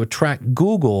trying to attract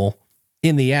Google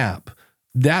in the app.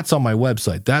 That's on my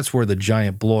website. That's where the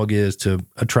giant blog is, to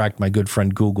attract my good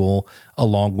friend Google,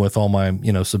 along with all my,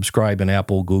 subscribe in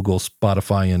Apple, Google,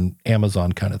 Spotify, and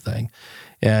Amazon kind of thing.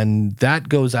 And that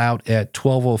goes out at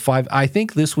 12:05. I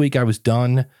think this week I was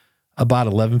done about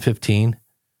 11:15.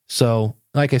 So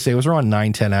like I say, it was around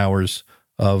 9-10 hours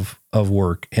of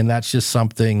work. And that's just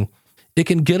something, it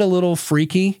can get a little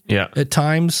freaky at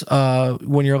times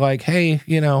when you're like, hey,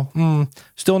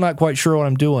 still not quite sure what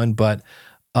I'm doing, but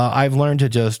I've learned to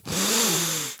just,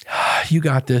 you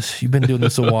got this. You've been doing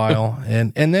this a while.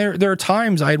 And there are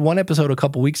times, I had one episode a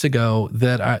couple weeks ago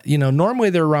that normally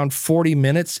they're around 40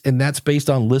 minutes, and that's based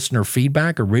on listener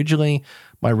feedback. Originally,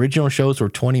 my original shows were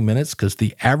 20 minutes because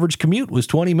the average commute was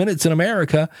 20 minutes in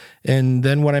America. And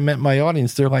then when I met my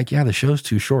audience, they're like, yeah, the show's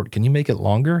too short. Can you make it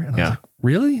longer? And I was like,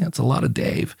 really? That's a lot of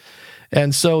Dave.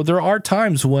 And so there are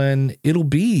times when it'll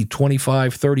be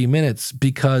 25, 30 minutes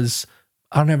because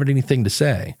I don't have anything to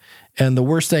say. And the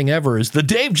worst thing ever is the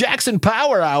Dave Jackson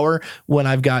Power Hour when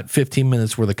I've got 15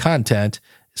 minutes worth of content.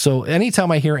 So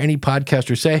anytime I hear any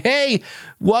podcaster say, hey,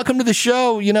 welcome to the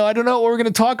show, I don't know what we're going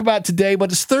to talk about today, but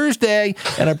it's Thursday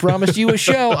and I promised you a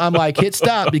show, I'm like, hit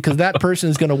stop, because that person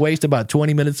is going to waste about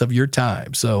 20 minutes of your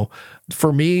time. So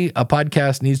for me, a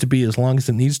podcast needs to be as long as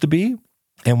it needs to be.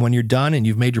 And when you're done and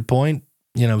you've made your point,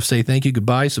 say thank you,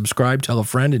 goodbye, subscribe, tell a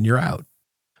friend, and you're out.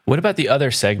 What about the other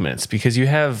segments? Because you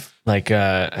have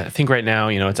I think right now,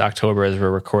 it's October as we're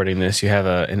recording this. You have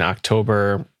an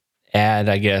October ad,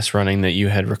 I guess, running that you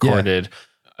had recorded.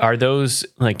 Yeah. Are those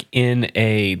in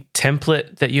a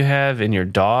template that you have in your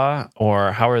DAW,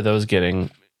 or how are those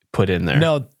getting put in there?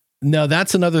 No,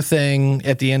 that's another thing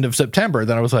at the end of September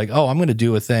that I was like, oh, I'm going to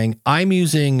do a thing. I'm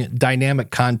using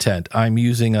dynamic content. I'm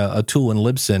using a tool in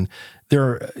Libsyn. There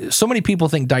are so many people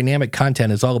think dynamic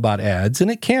content is all about ads,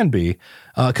 and it can be,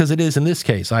 because it is in this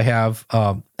case. I have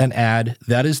an ad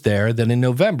that is there that in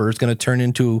November is going to turn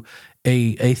into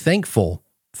a thankful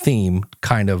theme,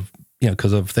 kind of,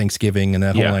 because of Thanksgiving and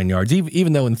that whole 9 yards.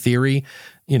 Even though in theory,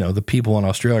 the people in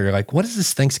Australia are like, what is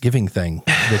this Thanksgiving thing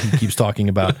that he keeps talking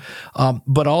about?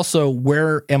 But also,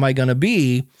 where am I going to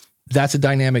be? That's a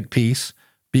dynamic piece,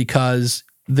 because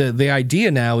the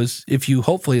idea now is, if you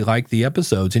hopefully like the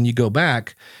episodes and you go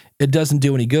back, it doesn't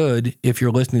do any good if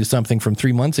you're listening to something from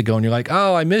 3 months ago and you're like,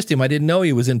 oh, I missed him. I didn't know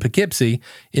he was in Poughkeepsie.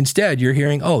 Instead, you're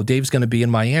hearing, oh, Dave's going to be in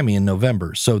Miami in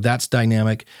November. So that's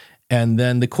dynamic. And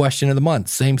then the question of the month,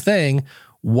 same thing.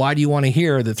 Why do you want to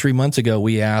hear that 3 months ago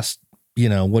we asked,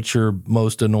 what's your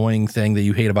most annoying thing that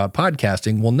you hate about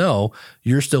podcasting? Well, no,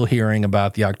 you're still hearing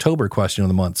about the October question of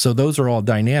the month. So those are all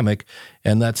dynamic,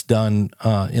 and that's done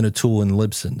in a tool in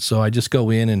Libsyn. So I just go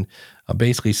in and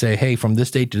basically say, hey, from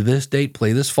this date to this date,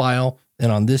 play this file.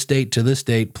 And on this date to this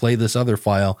date, play this other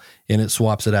file, and it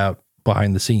swaps it out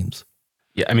behind the scenes.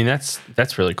 Yeah, I mean, that's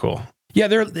really cool. Yeah,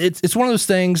 it's one of those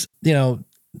things,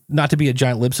 not to be a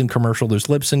giant Libsyn commercial. There's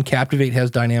Libsyn, Captivate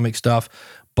has dynamic stuff.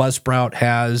 Buzzsprout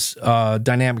has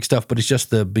dynamic stuff, but it's just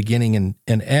the beginning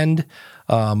and end.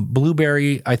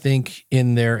 Blueberry, I think,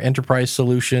 in their enterprise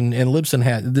solution, and Libsyn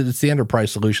it's the enterprise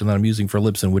solution that I'm using for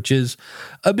Libsyn, which is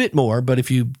a bit more. But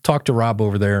if you talk to Rob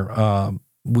over there,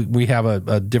 we have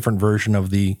a different version of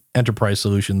the enterprise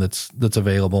solution that's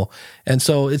available. And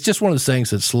so it's just one of those things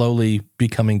that's slowly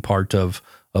becoming part of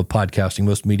podcasting.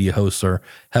 Most media hosts are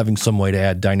having some way to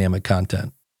add dynamic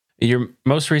content. Your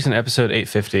most recent episode,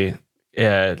 850,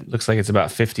 looks like it's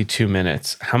about 52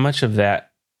 minutes. How much of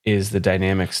that is the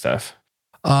dynamic stuff?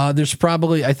 There's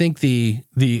probably, I think the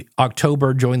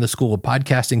October Join the School of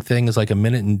Podcasting thing is like 1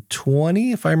 minute and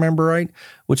 20, if I remember right,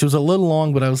 which was a little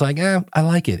long, but I was like, I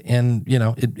like it. And,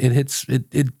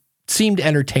 it seemed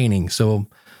entertaining. So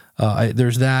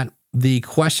there's that. The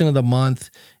question of the month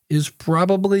is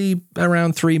probably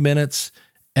around 3 minutes.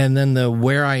 And then the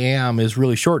where I am is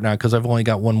really short now, because I've only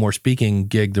got one more speaking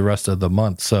gig the rest of the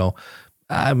month. So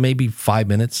maybe 5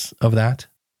 minutes of that.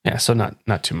 Yeah, so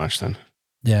not too much then.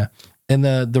 Yeah. And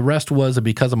the rest was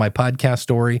because of my podcast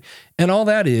story. And all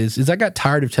that is I got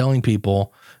tired of telling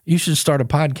people, you should start a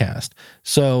podcast.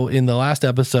 So in the last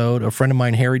episode, a friend of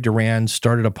mine, Harry Duran,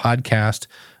 started a podcast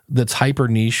that's hyper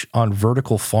niche on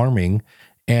vertical farming.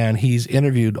 And he's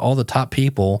interviewed all the top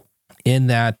people in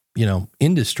that,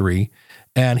 industry.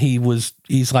 And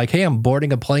he's like, hey, I'm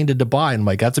boarding a plane to Dubai. And I'm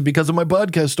like, that's because of my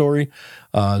podcast story.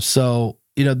 So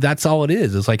that's all it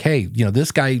is. It's like, hey,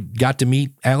 this guy got to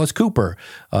meet Alice Cooper.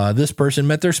 This person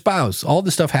met their spouse. All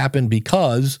this stuff happened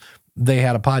because they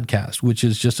had a podcast, which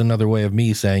is just another way of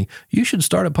me saying, you should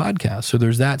start a podcast. So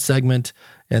there's that segment.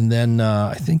 And then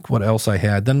I think what else I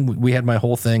had, then we had my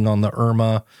whole thing on the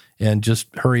Irma and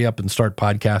just hurry up and start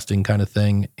podcasting kind of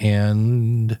thing.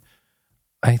 And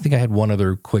I think I had one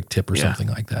other quick tip or something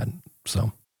like that.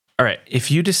 So, all right.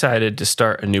 If you decided to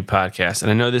start a new podcast,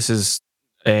 and I know this is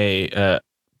a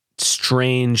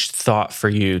strange thought for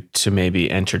you to maybe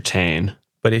entertain,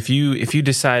 but if you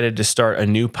decided to start a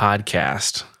new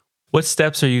podcast, what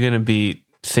steps are you going to be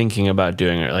thinking about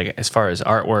doing? Like, as far as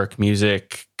artwork,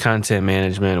 music, content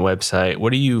management, website,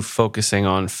 what are you focusing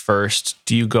on first?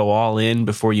 Do you go all in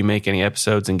before you make any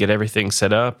episodes and get everything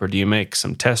set up? Or do you make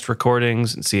some test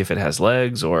recordings and see if it has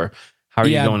legs? Or how are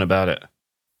you going about it?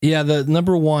 Yeah, the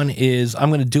number one is I'm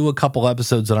going to do a couple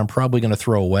episodes that I'm probably going to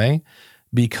throw away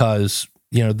because,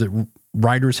 the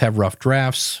writers have rough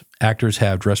drafts, actors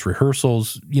have dress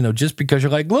rehearsals. Just because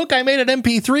you're like, look, I made an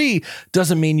MP3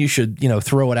 doesn't mean you should,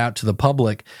 throw it out to the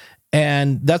public.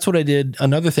 And that's what I did.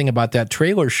 Another thing about that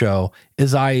trailer show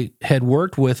is I had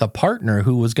worked with a partner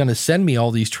who was going to send me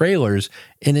all these trailers.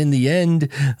 And in the end,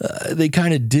 they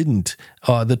kind of didn't.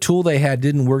 The tool they had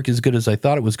didn't work as good as I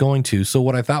thought it was going to. So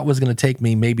what I thought was going to take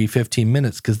me maybe 15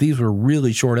 minutes, because these were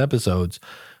really short episodes,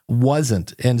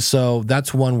 wasn't. And so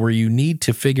that's one where you need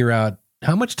to figure out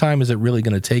how much time is it really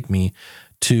going to take me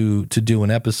to do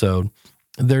an episode.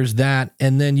 There's that.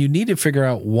 And then you need to figure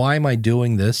out, why am I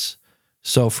doing this?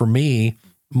 So for me,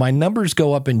 my numbers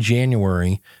go up in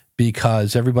January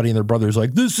because everybody and their brother is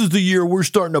like, this is the year we're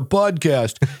starting a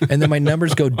podcast. And then my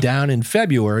numbers go down in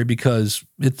February because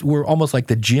we're almost like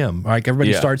the gym. Like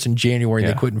everybody starts in January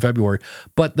and they quit in February.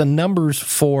 But the numbers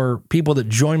for people that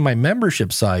join my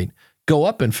membership site go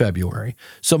up in February.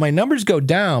 So my numbers go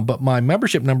down, but my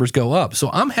membership numbers go up. So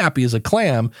I'm happy as a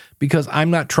clam because I'm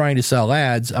not trying to sell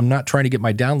ads. I'm not trying to get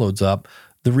my downloads up.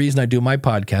 The reason I do my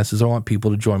podcast is I want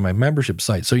people to join my membership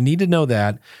site. So you need to know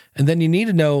that. And then you need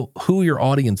to know who your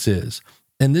audience is.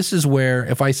 And this is where,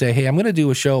 if I say, hey, I'm going to do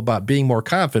a show about being more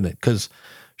confident, because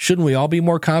shouldn't we all be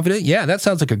more confident? Yeah, that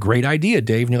sounds like a great idea,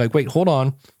 Dave. And you're like, wait, hold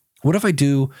on. What if I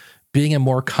do being a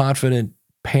more confident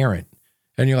parent?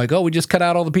 And you're like, oh, we just cut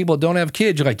out all the people that don't have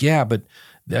kids. You're like, yeah, but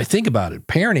I think about it.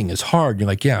 Parenting is hard. You're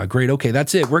like, yeah, great. Okay,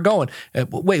 that's it. We're going.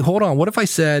 Wait, hold on. What if I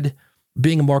said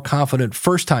being a more confident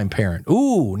first-time parent?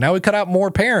 Ooh, now we cut out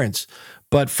more parents.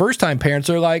 But first-time parents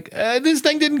are like, this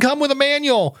thing didn't come with a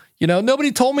manual.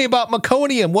 Nobody told me about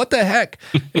meconium. What the heck?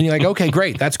 And you're like, okay,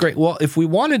 great. That's great. Well, if we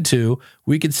wanted to,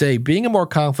 we could say being a more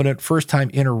confident first-time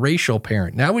interracial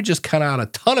parent. Now we just cut out a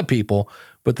ton of people,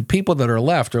 but the people that are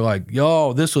left are like,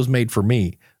 yo, this was made for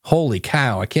me. Holy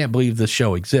cow, I can't believe this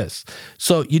show exists.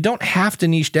 So you don't have to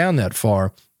niche down that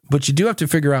far, but you do have to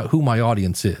figure out who my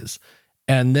audience is.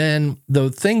 And then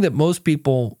the thing that most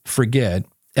people forget,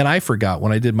 and I forgot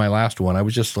when I did my last one, I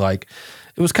was just like,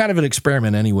 it was kind of an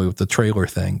experiment anyway with the trailer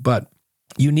thing, but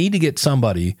you need to get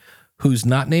somebody who's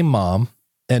not named Mom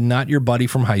and not your buddy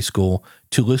from high school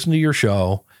to listen to your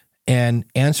show and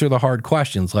answer the hard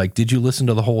questions. Like, did you listen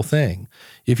to the whole thing?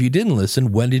 If you didn't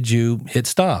listen, when did you hit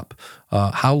stop?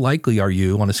 How likely are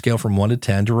you on a scale from 1 to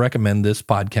 10 to recommend this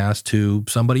podcast to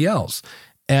somebody else?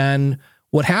 And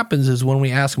what happens is when we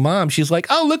ask Mom, she's like,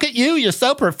 oh, look at you. You're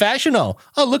so professional.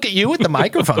 Oh, look at you with the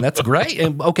microphone. That's great.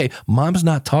 And okay, Mom's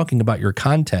not talking about your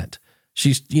content.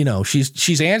 She's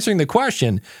answering the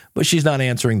question, but she's not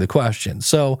answering the question.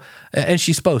 So, and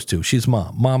she's supposed to. She's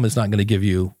Mom. Mom is not going to give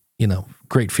you,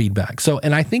 great feedback. So,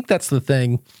 and I think that's the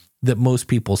thing that most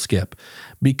people skip,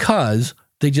 because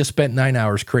they just spent 9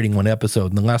 hours creating one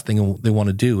episode, and the last thing they want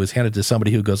to do is hand it to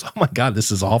somebody who goes, oh my God, this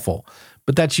is awful.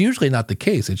 But that's usually not the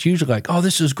case. It's usually like, oh,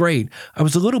 this is great. I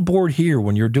was a little bored here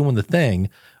when you're doing the thing,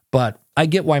 but I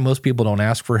get why most people don't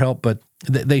ask for help, but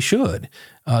they should.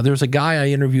 There's a guy I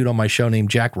interviewed on my show named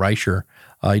Jack Reicher.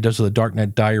 He does the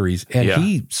Darknet Diaries, and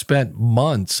he spent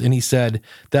months, and he said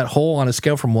that whole, on a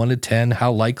scale from 1 to 10,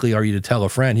 how likely are you to tell a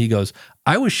friend? He goes,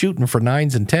 I was shooting for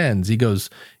 9s and 10s. He goes,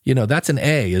 that's an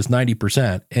A, is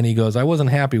 90%. And he goes, I wasn't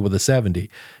happy with a 70.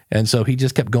 And so he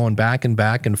just kept going back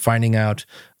and finding out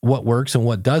what works and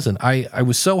what doesn't. I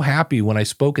was so happy when I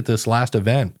spoke at this last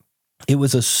event. It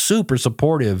was a super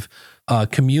supportive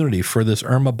community for this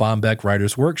Irma Bombeck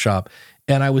Writers Workshop.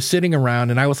 And I was sitting around,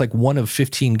 and I was like one of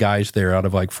 15 guys there out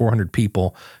of like 400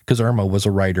 people, because Irma was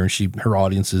a writer and her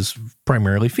audience is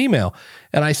primarily female.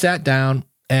 And I sat down,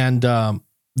 and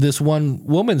this one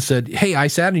woman said, hey, I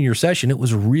sat in your session. It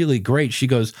was really great. She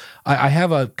goes, I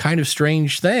have a kind of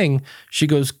strange thing. She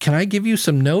goes, can I give you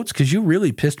some notes? Because you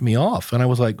really pissed me off. And I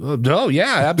was like, oh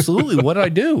yeah, absolutely. What did I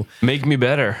do? Make me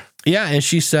better. Yeah. And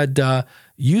she said,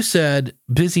 you said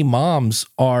busy moms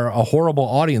are a horrible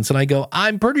audience. And I go,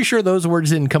 I'm pretty sure those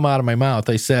words didn't come out of my mouth.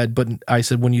 I said,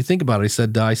 when you think about it,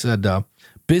 I said,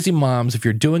 busy moms, if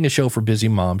you're doing a show for busy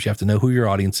moms, you have to know who your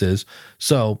audience is.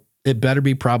 So it better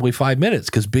be probably 5 minutes,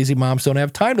 because busy moms don't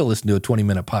have time to listen to a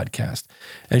 20-minute podcast.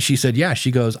 And she said, yeah,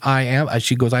 she goes, I have a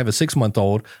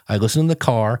 6-month-old. I listen in the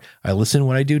car. I listen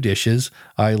when I do dishes.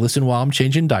 I listen while I'm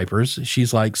changing diapers.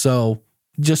 She's like, so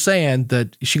just saying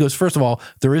that. She goes, first of all,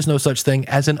 there is no such thing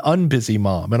as an unbusy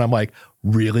mom. And I'm like,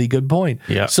 really good point.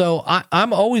 Yeah. So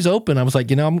I'm always open. I was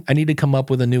like, I need to come up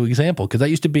with a new example, because that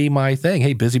used to be my thing.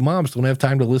 Hey, busy moms don't have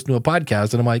time to listen to a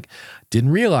podcast. And I'm like,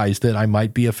 didn't realize that I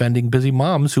might be offending busy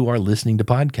moms who are listening to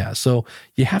podcasts. So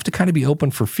you have to kind of be open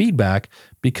for feedback,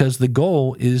 because the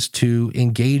goal is to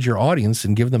engage your audience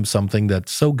and give them something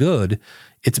that's so good.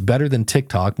 It's better than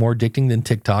TikTok, more addicting than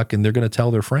TikTok, and they're going to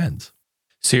tell their friends.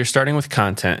 So you're starting with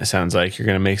content. It sounds like you're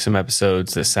going to make some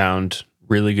episodes that sound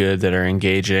really good, that are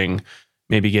engaging.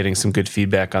 maybe getting some good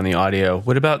feedback on the audio.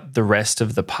 What about the rest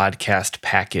of the podcast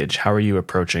package? How are you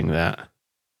approaching that?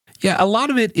 Yeah, a lot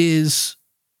of it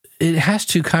has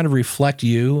to kind of reflect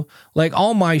you. Like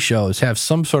all my shows have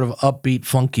some sort of upbeat,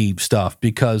 funky stuff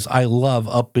because I love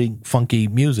upbeat, funky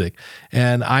music.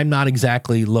 And I'm not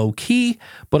exactly low key,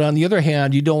 but on the other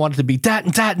hand, you don't want it to be dot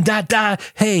and dot and dot dot.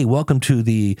 Hey, welcome to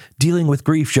the Dealing with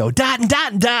Grief show. Dot and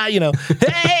dot and dot,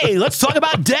 hey, let's talk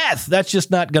about death. That's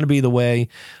just not going to be the way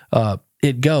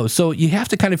it goes. So you have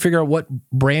to kind of figure out what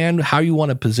brand, how you want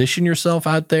to position yourself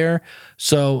out there.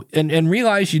 So, and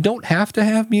realize you don't have to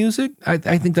have music.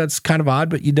 I think that's kind of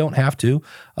odd, but you don't have to.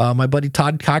 My buddy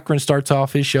Todd Cochran starts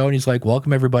off his show and he's like,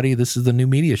 welcome everybody. This is the New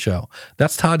Media Show.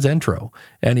 That's Todd's intro.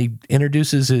 And he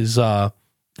introduces his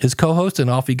co-host and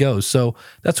off he goes. So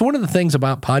that's one of the things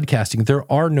about podcasting.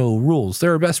 There are no rules.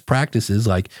 There are best practices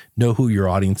like know who your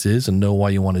audience is and know why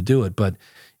you want to do it. But,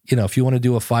 if you want to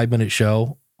do a 5-minute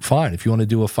show, fine. If you want to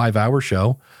do a 5-hour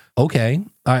show, okay.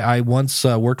 I once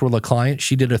worked with a client.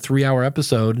 She did a 3-hour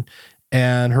episode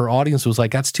and her audience was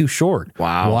like, that's too short.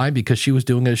 Wow. Why? Because she was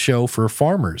doing a show for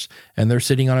farmers and they're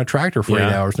sitting on a tractor for 8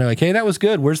 hours. And they're like, hey, that was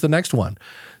good. Where's the next one?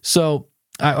 So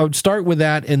I would start with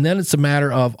that. And then it's a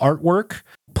matter of artwork.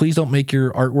 Please don't make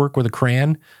your artwork with a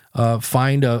crayon.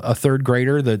 Find a third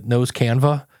grader that knows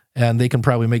Canva. And they can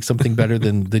probably make something better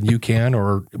than you can,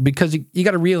 or because you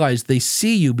got to realize they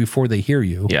see you before they hear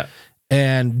you. Yeah.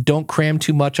 And don't cram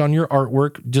too much on your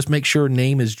artwork. Just make sure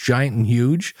name is giant and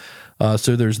huge.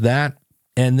 So there's that.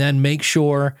 And then make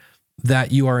sure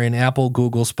that you are in Apple,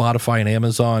 Google, Spotify, and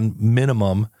Amazon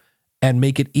minimum, and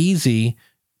make it easy.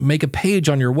 Make a page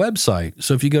on your website.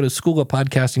 So if you go to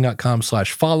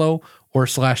schoolofpodcasting.com/follow or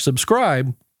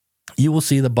 /subscribe, you will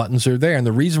see the buttons are there. And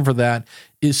the reason for that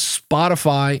is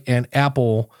Spotify and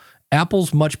Apple.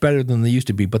 Apple's much better than they used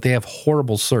to be, but they have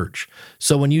horrible search.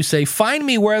 So when you say, find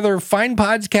me where the find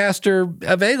podcaster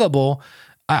available,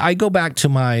 I go back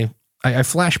to I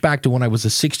flash back to when I was a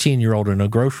 16-year-old in a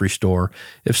grocery store.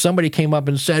 If somebody came up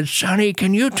and said, Sonny,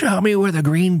 can you tell me where the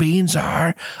green beans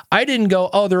are? I didn't go,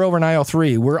 oh, they're over in aisle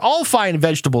 3, where all fine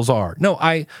vegetables are. No,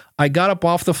 I got up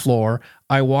off the floor.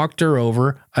 I walked her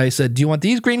over. I said, do you want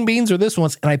these green beans or this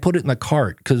ones? And I put it in the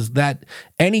cart because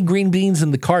any green beans in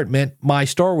the cart meant my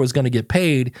store was going to get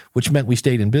paid, which meant we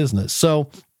stayed in business. So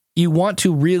you want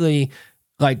to really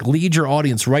lead your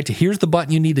audience right to here's the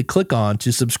button you need to click on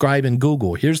to subscribe in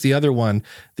Google. Here's the other one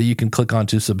that you can click on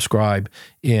to subscribe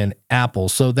in Apple.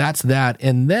 So that's that.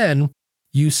 And then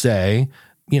you say,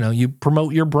 you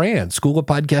promote your brand,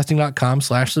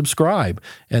 schoolofpodcasting.com/subscribe.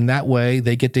 And that way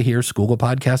they get to hear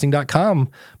schoolofpodcasting.com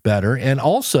better. And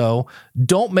also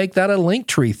don't make that a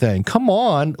Linktree thing. Come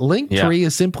on. Linktree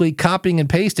is simply copying and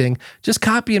pasting. Just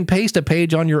copy and paste a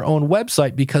page on your own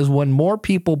website, because when more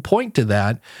people point to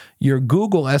that, your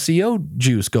Google SEO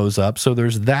juice goes up. So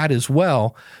there's that as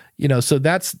well. So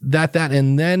that's that.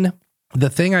 And then the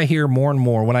thing I hear more and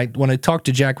more when I talk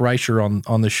to Jack Reicher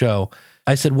on the show,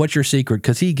 I said, what's your secret?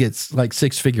 Because he gets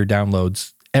 6-figure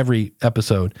downloads every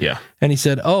episode. Yeah. And he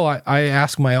said, oh, I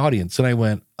asked my audience. And I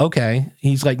went, okay.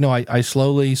 He's like, no, I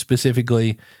slowly,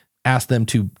 specifically asked them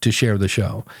to share the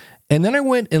show. And then I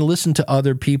went and listened to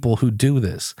other people who do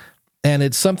this. And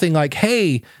it's something like,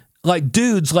 hey,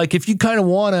 dudes, if you kind of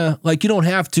want to, you don't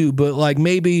have to, but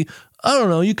maybe, I don't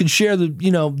know, you can share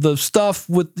the stuff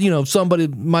with, somebody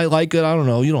might like it. I don't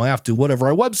know. You don't have to, whatever.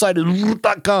 Our website is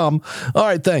 .com. All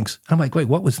right, thanks. I'm like, wait,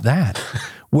 what was that?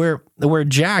 where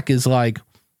Jack is like,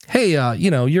 hey,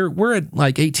 we're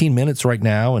at 18 minutes right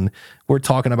now and we're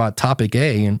talking about topic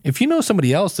A. And if you know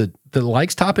somebody else that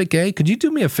likes topic A, could you do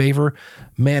me a favor?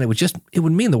 Man, it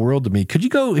would mean the world to me. Could you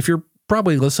go, if you're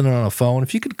probably listening on a phone,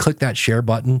 if you could click that share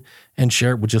button and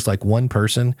share it with just one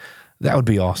person, that would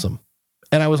be awesome.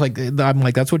 And I'm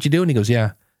like, that's what you do? And he goes,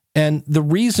 yeah. And the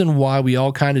reason why we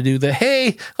all kind of do the,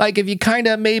 hey, if you kind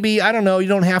of maybe, I don't know, you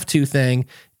don't have to thing,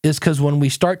 is because when we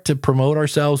start to promote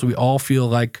ourselves, we all feel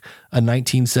like a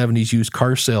 1970s used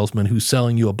car salesman who's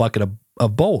selling you a bucket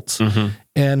of bolts. Mm-hmm.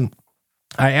 And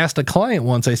I asked a client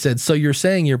once, I said, so you're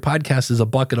saying your podcast is a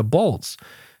bucket of bolts?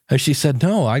 And she said,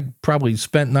 no, I probably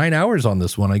spent 9 hours on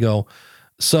this one. I go,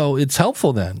 so it's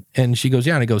helpful then? And she goes,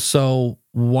 yeah. And I go, so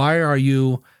why are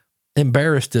you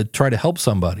embarrassed to try to help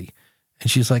somebody? And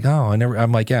she's like, oh,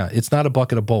 I'm like, yeah, it's not a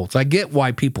bucket of bolts. I get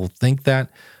why people think that,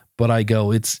 but I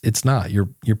go, it's not. Your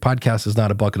podcast is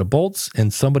not a bucket of bolts,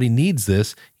 and somebody needs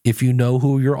this. If you know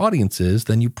who your audience is,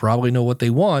 then you probably know what they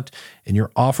want, and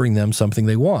you're offering them something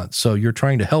they want. So you're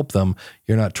trying to help them.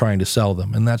 You're not trying to sell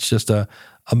them. And that's just a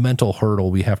mental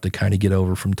hurdle we have to kind of get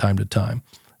over from time to time.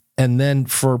 And then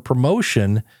for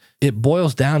promotion, it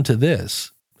boils down to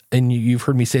this. and you've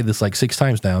heard me say this like 6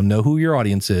 times now, know who your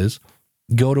audience is,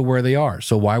 go to where they are.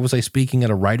 So why was I speaking at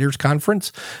a writers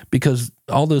conference? Because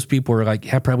all those people are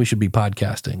like, I probably should be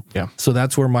podcasting. Yeah. So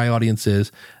that's where my audience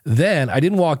is. Then I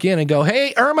didn't walk in and go,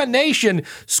 hey, Irma Nation,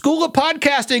 School of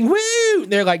Podcasting, woo!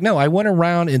 They're like, no, I went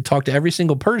around and talked to every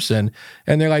single person.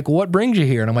 And they're like, what brings you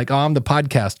here? And I'm like, oh, I'm the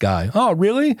podcast guy. Oh,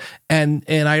 really? And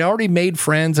I already made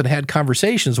friends and had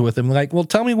conversations with them. Like, well,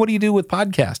 tell me, what do you do with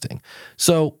podcasting?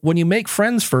 So when you make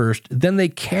friends first, then they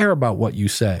care about what you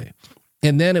say.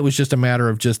 And then it was just a matter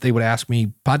of they would ask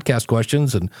me podcast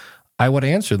questions and I would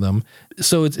answer them.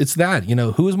 So it's that,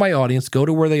 who is my audience? Go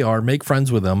to where they are, make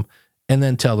friends with them, and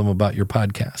then tell them about your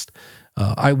podcast.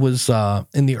 I was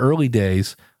in the early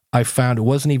days, I found it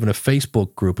wasn't even a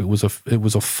Facebook group. It was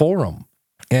a forum,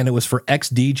 and it was for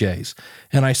ex-DJs.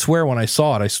 And I swear when I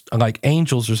saw it, I like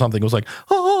Angels or something. It was like,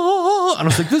 oh, and I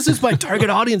was like, this is my target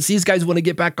audience. These guys want to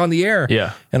get back on the air.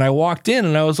 Yeah. And I walked in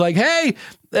and I was like, hey,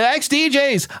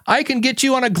 ex-DJs, I can get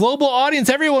you on a global audience.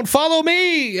 Everyone follow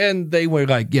me. And they were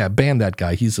like, yeah, ban that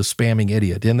guy. He's a spamming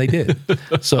idiot. And they did.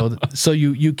 So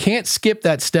you can't skip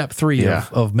that step 3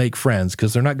 of make friends,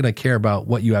 because they're not going to care about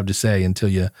what you have to say until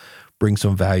you bring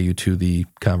some value to the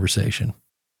conversation.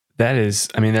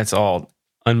 That's all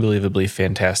unbelievably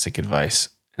fantastic advice.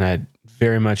 And I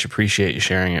very much appreciate you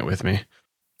sharing it with me.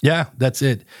 Yeah, that's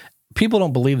it. People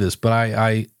don't believe this,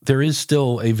 but there is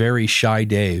still a very shy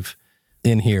Dave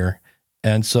in here.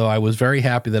 And so I was very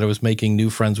happy that I was making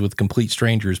new friends with complete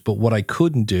strangers. But what I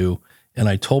couldn't do, and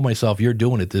I told myself, you're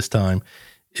doing it this time,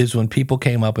 is when people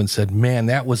came up and said, man,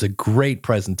 that was a great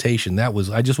presentation.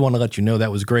 I just want to let you know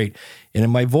that was great. And in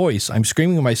my voice, I'm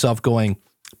screaming at myself going,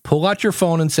 pull out your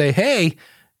phone and say, hey,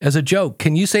 as a joke,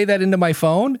 can you say that into my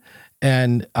phone?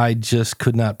 And I just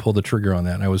could not pull the trigger on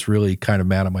that. And I was really kind of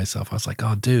mad at myself. I was like,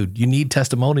 oh, dude, you need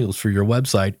testimonials for your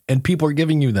website, and people are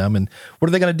giving you them. And what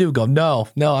are they going to do? Go, no,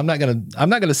 I'm not going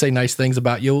to say nice things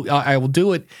about you. I will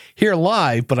do it here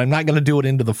live, but I'm not going to do it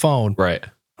into the phone. Right.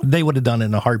 They would have done it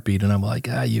in a heartbeat. And I'm like,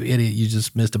 you idiot. You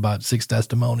just missed about 6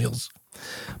 testimonials.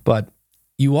 But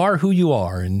you are who you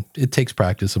are, and it takes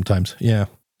practice sometimes. Yeah.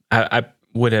 I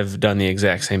would have done the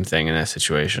exact same thing in that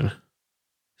situation.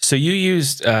 So you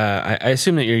used, I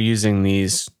assume that you're using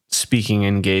these speaking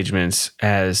engagements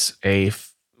as a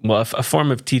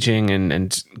form of teaching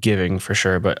and giving for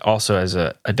sure, but also as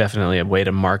definitely a way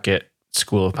to market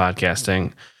School of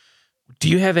Podcasting. Do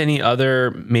you have any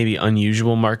other maybe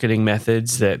unusual marketing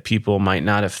methods that people might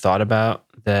not have thought about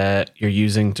that you're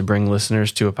using to bring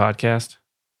listeners to a podcast?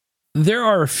 There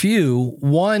are a few.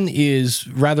 One is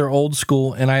rather old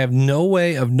school, and I have no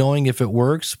way of knowing if it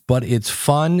works, but it's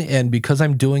fun. And because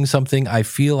I'm doing something, I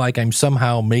feel like I'm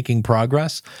somehow making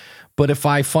progress. But if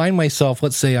I find myself,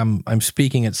 let's say I'm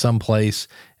speaking at some place,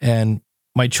 and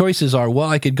my choices are, well,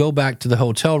 I could go back to the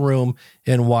hotel room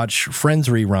and watch Friends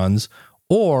reruns,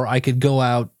 or I could go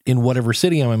out in whatever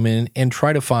city I'm in and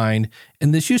try to find,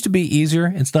 and this used to be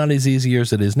easier. It's not as easy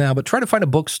as it is now, but try to find a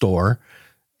bookstore.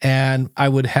 And I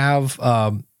would have,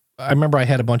 I remember I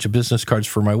had a bunch of business cards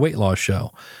for my weight loss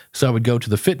show. So I would go to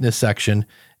the fitness section,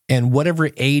 and whatever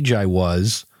age I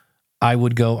was, I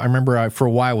would go. I remember for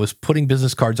a while I was putting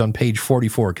business cards on page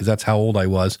 44 because that's how old I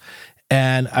was.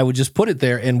 And I would just put it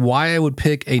there. And why I would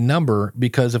pick a number,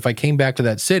 because if I came back to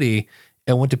that city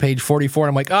and went to page 44,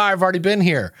 I'm like, I've already been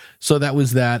here. So that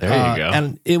was that. There you go.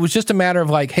 And it was just a matter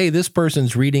of like, hey, this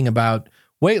person's reading about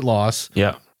weight loss.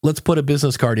 Yeah. Let's put a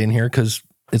business card in here because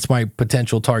it's my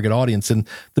potential target audience. And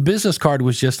the business card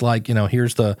was just like,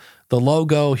 here's the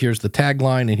logo, here's the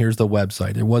tagline, and here's the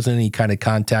website. There wasn't any kind of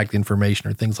contact information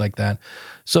or things like that.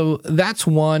 So that's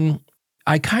one.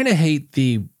 I kind of hate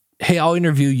hey, I'll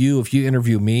interview you if you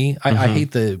interview me. I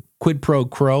hate the quid pro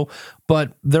quo,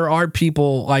 but there are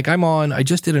people like I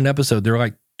just did an episode. There are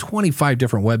like 25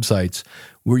 different websites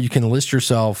where you can list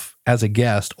yourself as a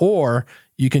guest, or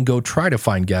you can go try to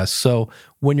find guests. So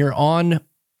when you're on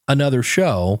another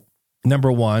show,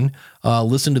 number one,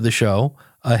 listen to the show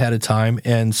ahead of time.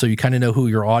 And so you kind of know who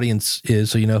your audience is,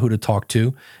 so you know who to talk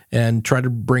to and try to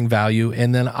bring value.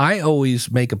 And then I always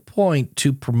make a point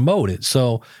to promote it.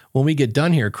 So when we get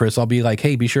done here, Chris, I'll be like,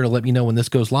 hey, be sure to let me know when this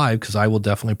goes live, because I will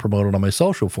definitely promote it on my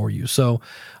social for you. So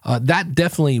that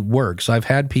definitely works. I've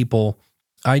had people,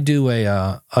 I do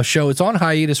a show. It's on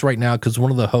hiatus right now because one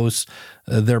of the hosts,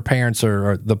 their parents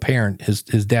or the parent, his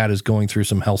dad is going through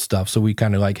some health stuff. So we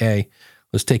kind of like, hey,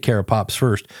 let's take care of Pops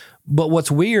first. But what's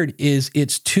weird is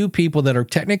it's 2 people that are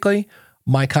technically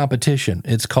my competition.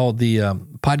 It's called the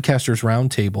Podcasters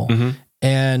Roundtable. Mm-hmm.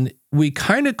 And we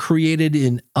kind of created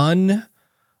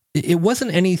it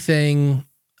wasn't anything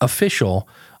official,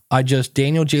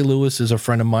 Daniel J. Lewis is a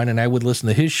friend of mine, and I would listen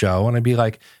to his show, and I'd be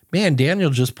like, man, Daniel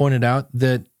just pointed out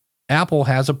that Apple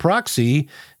has a proxy,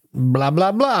 blah,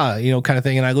 blah, blah, kind of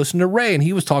thing. And I listened to Ray, and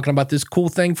he was talking about this cool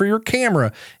thing for your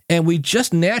camera. And we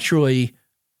just naturally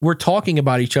were talking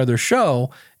about each other's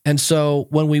show. And so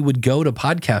when we would go to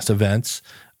podcast events,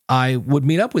 I would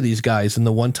meet up with these guys. And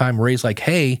the one time Ray's like,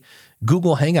 hey,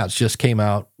 Google Hangouts just came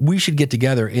out. We should get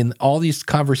together in all these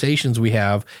conversations we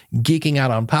have, geeking out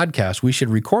on podcasts. We should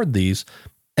record these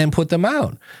and put them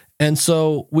out. And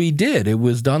so we did. It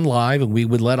was done live, and we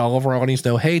would let all of our audience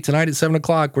know, hey, tonight at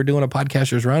 7:00, we're doing a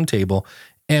Podcasters Roundtable.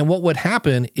 And what would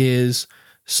happen is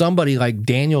somebody like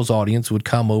Daniel's audience would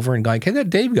come over and go like, hey,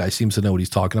 that Dave guy seems to know what he's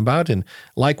talking about. And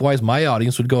likewise, my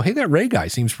audience would go, hey, that Ray guy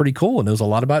seems pretty cool. And it was a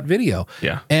lot about video.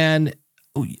 Yeah. And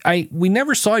we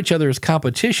never saw each other as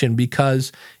competition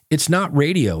because it's not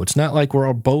radio. It's not like we're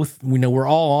all both, we're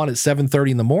all on at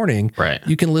 7:30 in the morning. Right.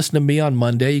 You can listen to me on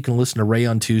Monday, you can listen to Ray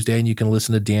on Tuesday, and you can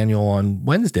listen to Daniel on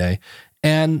Wednesday.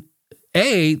 And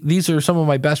A, these are some of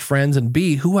my best friends, and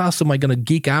B, who else am I going to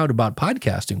geek out about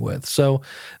podcasting with? So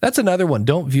that's another one.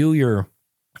 Don't view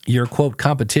your quote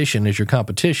competition as your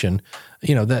competition.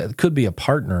 That could be a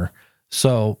partner.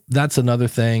 So that's another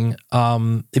thing.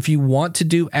 If you want to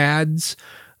do ads,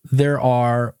 there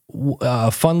are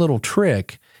a fun little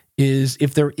trick is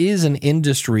if there is an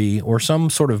industry or some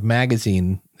sort of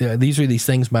magazine, these are these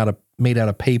things made out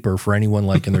of paper for anyone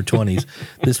like in their 20s.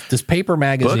 This paper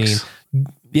magazine. Books?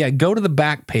 Yeah, go to the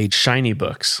back page. Shiny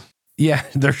books. Yeah,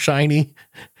 they're shiny.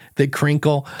 They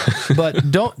crinkle.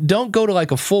 But don't go to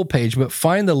like a full page, but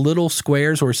find the little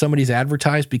squares where somebody's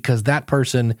advertised because that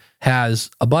person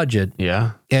has a budget.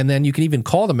 Yeah. And then you can even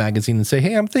call the magazine and say,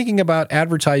 hey, I'm thinking about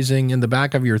advertising in the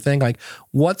back of your thing. Like,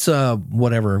 what's a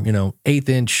whatever, 1/8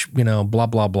 inch, blah,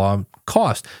 blah, blah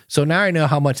cost. So now I know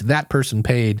how much that person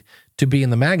paid to be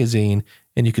in the magazine.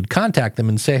 And you could contact them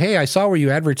and say, hey, I saw where you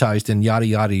advertised in yada,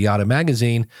 yada, yada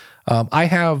magazine. I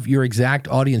have your exact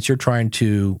audience you're trying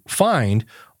to find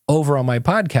over on my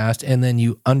podcast, and then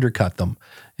you undercut them.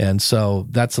 And so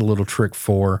that's a little trick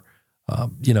for,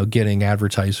 getting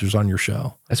advertisers on your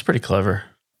show. That's pretty clever.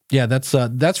 Yeah,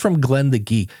 that's from Glenn the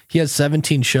Geek. He has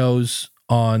 17 shows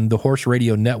on the Horse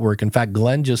Radio Network. In fact,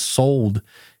 Glenn just sold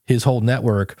his whole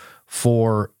network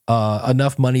for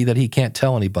enough money that he can't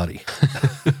tell anybody.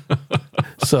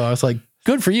 So I was like,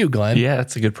 good for you, Glenn. Yeah,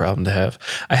 that's a good problem to have.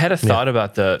 I had a thought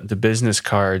about the business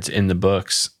cards in the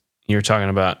books. You were talking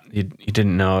about you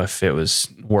didn't know if it was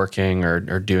working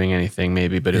or doing anything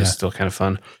maybe, but it was still kind of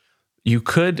fun. You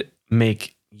could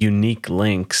make unique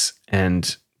links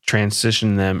and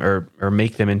transition them or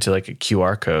make them into like a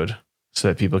QR code so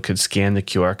that people could scan the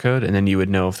QR code and then you would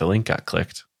know if the link got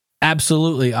clicked.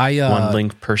 Absolutely. One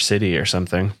link per city or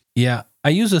something. Yeah. I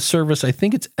use a service, I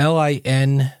think it's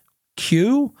LINQ,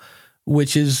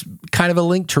 which is kind of a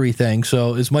Linktree thing.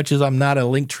 So as much as I'm not a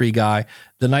Linktree guy,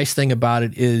 the nice thing about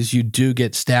it is you do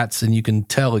get stats and you can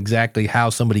tell exactly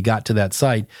how somebody got to that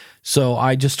site. So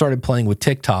I just started playing with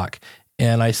TikTok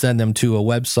and I send them to a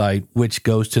website which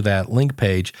goes to that link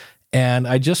page. And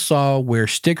I just saw where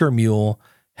Sticker Mule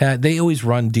they always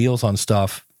run deals on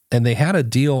stuff, and they had a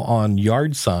deal on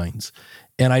yard signs.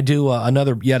 And I do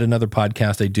another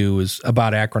podcast I do is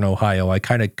about Akron, Ohio. I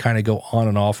kind of go on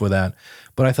and off with that.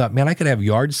 But I thought, man, I could have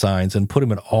yard signs and put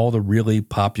them at all the really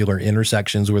popular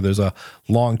intersections where there's a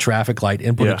long traffic light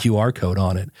and put a QR code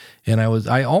on it. And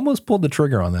I almost pulled the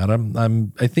trigger on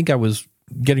that. I think I was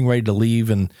getting ready to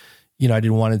leave, and I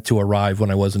didn't want it to arrive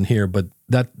when I wasn't here. But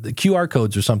the QR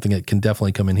codes are something that can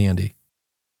definitely come in handy.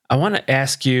 I want to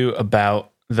ask you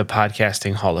about the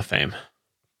Podcasting Hall of Fame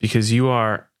because you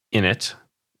are in it.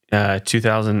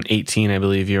 2018, I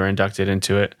believe you were inducted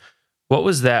into it. What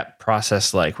was that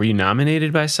process like? Were you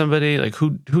nominated by somebody? Like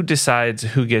who decides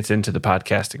who gets into the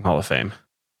Podcasting Hall of Fame?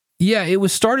 Yeah, it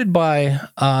was started by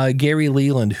Gary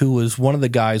Leland, who was one of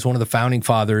the founding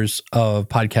fathers of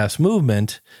podcast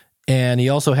movement. And he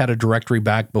also had a directory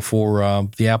back before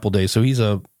the Apple days. So he's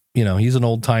an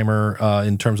old timer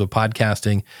in terms of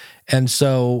podcasting. And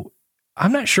so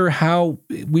I'm not sure how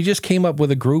we just came up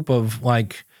with a group of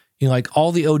like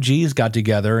all the OGs got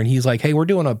together and he's like, hey, we're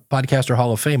doing a Podcaster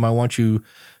Hall of Fame. I want you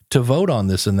to vote on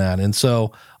this and that. And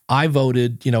so I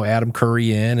voted, Adam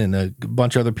Curry in and a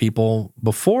bunch of other people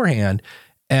beforehand.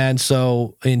 And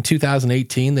so in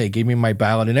 2018, they gave me my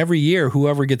ballot. And every year,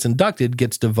 whoever gets inducted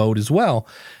gets to vote as well.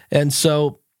 And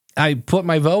so I put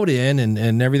my vote in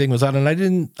and everything was out.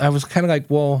 And I was kind of like,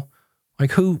 well,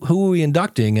 like who are we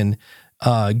inducting? And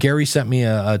Gary sent me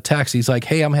a text. He's like,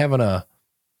 hey, I'm having a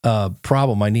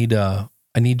problem. I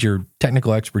need your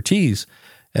technical expertise.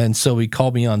 And so he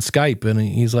called me on Skype and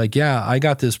he's like, yeah, I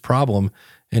got this problem.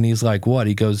 And he's like, what?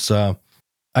 He goes,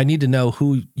 I need to know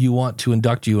who you want to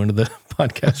induct you into the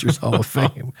Podcasters Hall of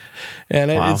Fame.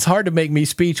 And it's hard to make me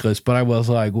speechless, but I was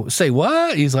like, say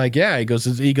what? He's like, yeah. He goes,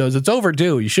 it's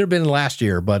overdue. You should have been in last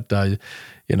year. But,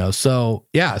 so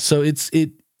yeah. So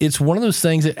it's one of those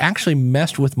things that actually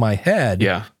messed with my head.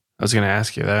 Yeah. I was going to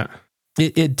ask you that.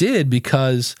 It did,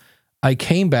 because I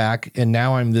came back and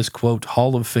now I'm this quote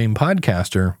Hall of Fame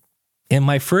podcaster. And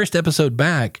my first episode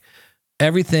back,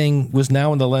 everything was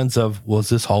now in the lens of, well, is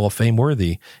this Hall of Fame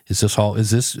worthy? Is this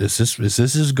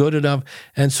as good enough?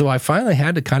 And so I finally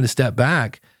had to kind of step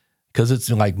back, because it's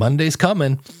like Monday's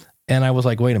coming. And I was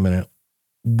like, wait a minute.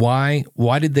 Why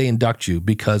did they induct you?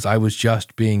 Because I was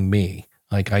just being me.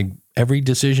 Like every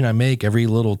decision I make, every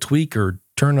little tweak or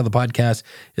turn of the podcast,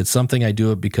 it's something I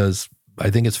do it because I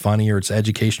think it's funny or it's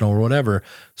educational or whatever.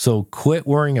 So quit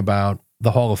worrying about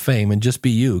the Hall of Fame and just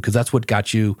be you, because that's what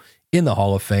got you in the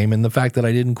Hall of Fame, and the fact that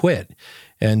I didn't quit.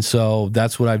 And so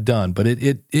that's what I've done. But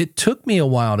it took me a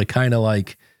while to kind of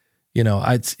like,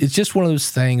 it's just one of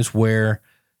those things where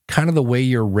kind of the way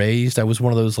you're raised, I was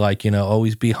one of those like,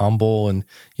 always be humble and,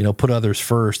 put others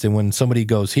first. And when somebody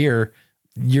goes here,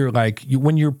 you're like,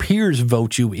 when your peers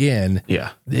vote you in,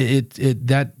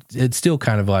 it's still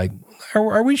kind of like,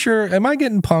 are we sure? Am I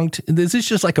getting punked? Is this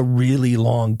just like a really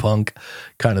long punk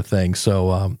kind of thing?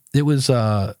 So it was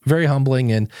very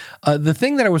humbling. And the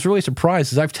thing that I was really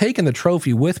surprised is I've taken the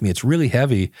trophy with me. It's really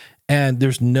heavy, and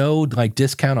there's no like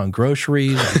discount on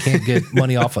groceries. I can't get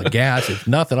money off of gas. It's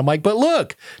nothing. I'm like, but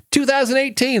look,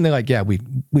 2018. They're like, yeah, we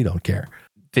don't care.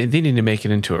 They need to make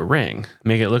it into a ring,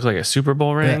 make it look like a Super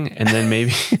Bowl ring, and then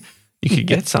maybe you could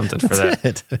get something for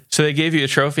that. So they gave you a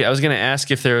trophy. I was going to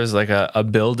ask if there was like a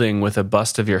building with a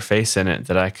bust of your face in it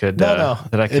that I could go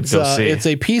see. It's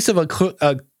a piece of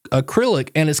acrylic,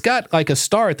 and it's got like a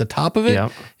star at the top of it.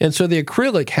 Yep. And so the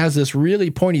acrylic has this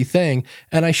really pointy thing,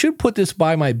 and I should put this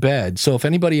by my bed. So if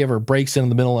anybody ever breaks in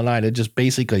the middle of the night, it just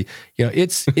basically,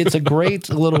 it's a great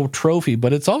little trophy,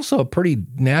 but it's also a pretty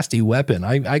nasty weapon.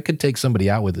 I could take somebody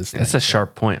out with this thing. It's a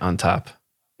sharp point on top.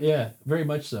 Yeah, very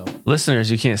much so. Listeners,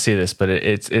 you can't see this, but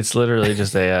it's literally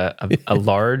just a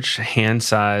large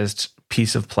hand-sized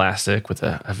piece of plastic with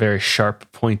a very sharp,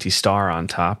 pointy star on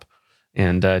top,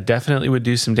 and definitely would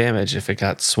do some damage if it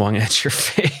got swung at your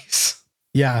face.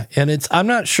 Yeah, and I'm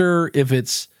not sure if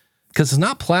it's because it's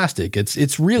not plastic.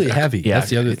 It's really heavy. Yeah, that's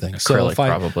the other thing. So if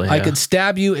I could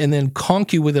stab you and then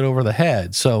conk you with it over the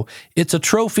head. So it's a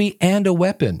trophy and a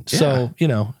weapon. Yeah. So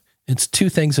it's two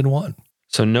things in one.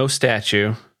 So no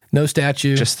statue. No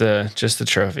statue. Just the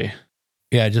trophy.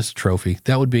 Yeah, just a trophy.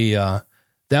 That would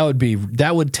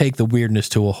take the weirdness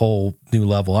to a whole new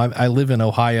level. I live in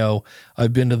Ohio.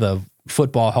 I've been to the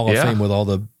Football Hall of Fame with all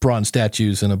the bronze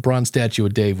statues, and a bronze statue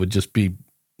of Dave would just be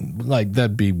like,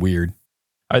 that'd be weird.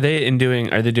 Are they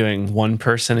doing one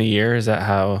person a year? Is that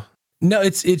how? No,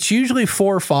 it's usually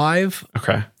 4 or 5.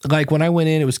 Okay. Like when I went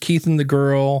in, it was Keith and the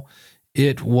Girl.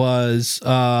 It was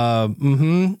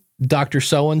Dr.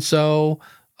 So-and-so.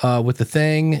 With the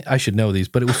thing, I should know these,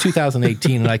 but it was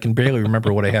 2018 and I can barely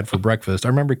remember what I had for breakfast. I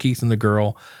remember Keith and the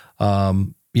Girl,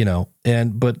 Elsie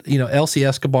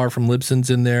Escobar from Libsyn's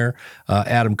in there,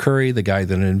 Adam Curry, the guy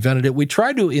that invented it. We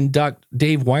tried to induct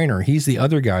Dave Weiner. He's the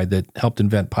other guy that helped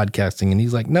invent podcasting, and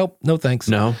he's like, nope, no thanks.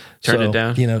 No, turn it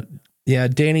down.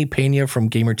 Danny Pena from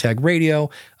Gamertag Radio.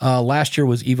 Last year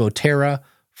was Evo Terra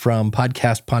from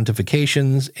Podcast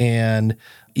Pontifications, and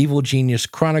Evil Genius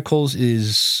Chronicles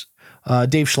is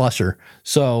Dave Schlusser.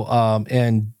 So,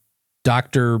 and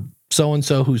Dr.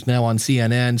 So-and-so, who's now on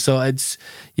CNN. So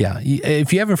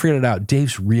if you haven't figured it out,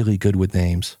 Dave's really good with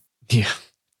names. Yeah.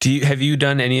 Have you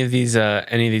done any of these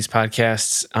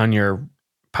podcasts on your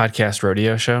podcast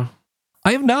rodeo show?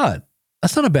 I have not.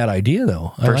 That's not a bad idea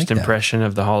though. First impression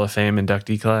of the Hall of Fame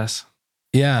inductee class.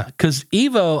 Yeah. Cause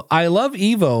Evo, I love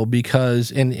Evo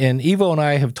because, and Evo and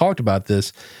I have talked about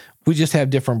this. We just have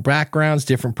different backgrounds,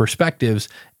 different perspectives.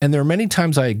 And there are many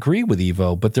times I agree with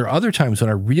Evo, but there are other times when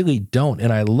I really don't.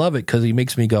 And I love it because he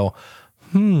makes me go,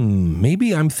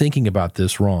 maybe I'm thinking about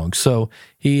this wrong. So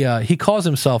he calls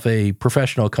himself a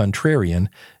professional contrarian.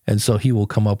 And so he will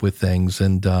come up with things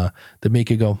and that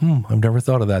make you go, I've never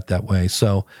thought of that way.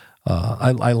 So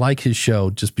I like his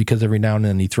show just because every now and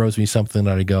then he throws me something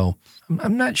that I go,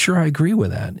 I'm not sure I agree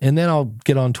with that. And then I'll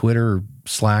get on Twitter or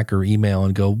Slack or email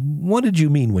and go, what did you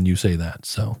mean when you say that?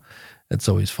 So it's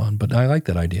always fun, but I like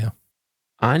that idea.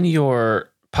 On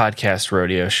your podcast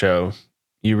rodeo show,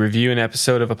 you review an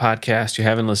episode of a podcast you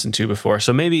haven't listened to before.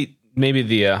 So maybe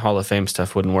the Hall of Fame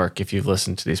stuff wouldn't work if you've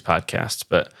listened to these podcasts,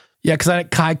 but yeah, because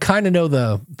I kind of know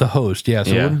the host. Yeah.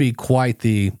 So it wouldn't be quite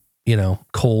the,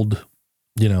 cold,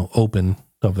 open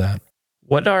of that.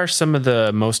 What are some of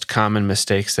the most common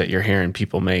mistakes that you're hearing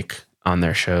people make on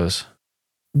their shows?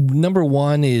 Number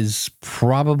one is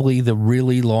probably the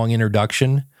really long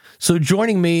introduction. So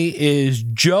joining me is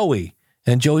Joey.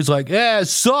 And Joey's like, yeah,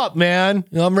 sup, man?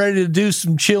 I'm ready to do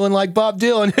some chilling like Bob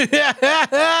Dylan.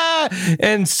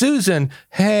 And Susan,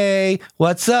 hey,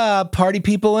 what's up? Party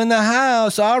people in the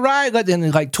house. All right. And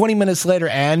then like 20 minutes later,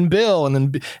 and Bill. And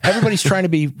then everybody's trying to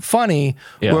be funny.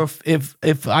 Yeah. Or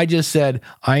if I just said,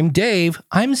 I'm Dave,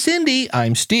 I'm Cindy,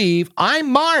 I'm Steve,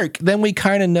 I'm Mark, then we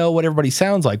kind of know what everybody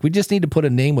sounds like. We just need to put a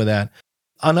name with that.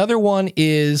 Another one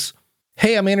is,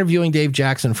 hey, I'm interviewing Dave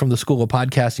Jackson from the School of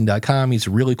Podcasting.com. He's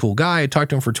a really cool guy. I talked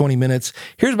to him for 20 minutes.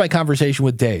 Here's my conversation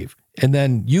with Dave. And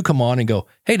then you come on and go,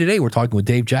 hey, today we're talking with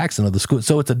Dave Jackson of the school.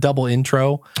 So it's a double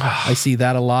intro. I see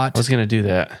that a lot. I was going to do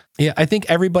that. Yeah, I think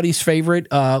everybody's favorite.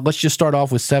 Let's just start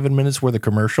off with 7 minutes worth of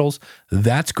commercials.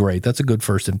 That's great. That's a good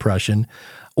first impression.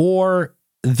 Or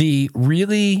the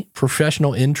really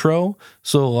professional intro.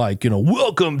 So like,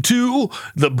 welcome to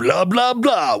the blah, blah,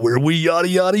 blah, where we yada,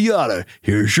 yada, yada.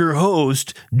 Here's your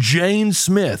host, Jane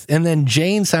Smith. And then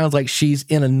Jane sounds like she's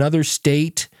in another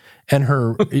state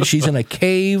and she's in a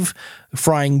cave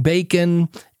frying bacon.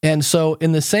 And so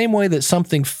in the same way that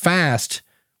something fast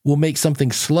will make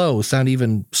something slow sound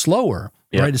even slower,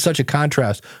 right? It's such a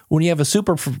contrast. When you have a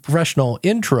super professional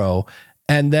intro,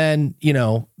 and then,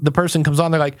 the person comes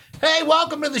on, they're like, hey,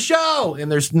 welcome to the show.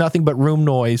 And there's nothing but room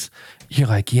noise. You're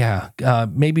like,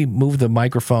 maybe move the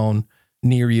microphone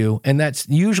near you. And that's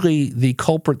usually the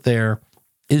culprit there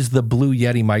is the Blue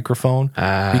Yeti microphone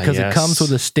because it comes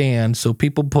with a stand. So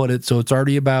people put it, so it's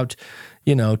already about,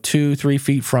 2-3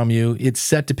 feet from you. It's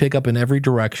set to pick up in every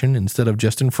direction instead of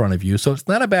just in front of you. So it's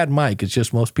not a bad mic. It's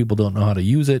just most people don't know how to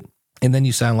use it. And then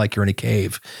you sound like you're in a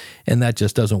cave. And that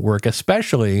just doesn't work,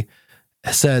 especially,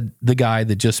 said the guy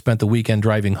that just spent the weekend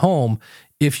driving home,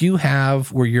 if you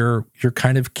have where you're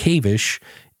kind of cavish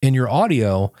in your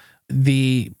audio,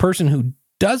 the person who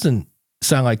doesn't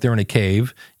sound like they're in a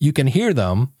cave, you can hear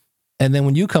them. And then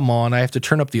when you come on, I have to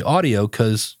turn up the audio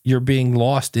because you're being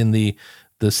lost in the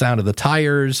sound of the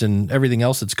tires and everything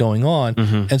else that's going on.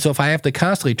 Mm-hmm. And so if I have to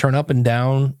constantly turn up and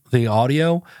down the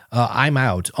audio, I'm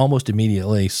out almost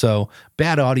immediately. So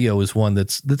bad audio is one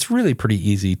that's really pretty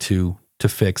easy to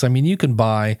fix. I mean, you can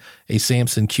buy a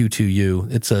Samson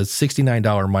Q2U. It's a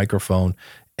 $69 microphone.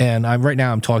 And right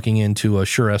now I'm talking into a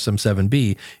Shure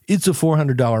SM7B. It's a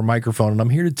 $400 microphone. And I'm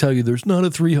here to tell you there's not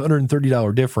a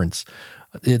 $330 difference.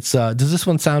 It's, does this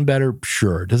one sound better?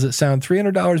 Sure. Does it sound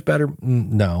 $300 better?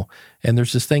 No. And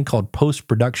there's this thing called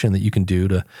post-production that you can do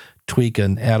to tweak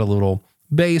and add a little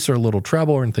bass or a little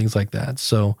treble and things like that.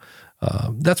 So,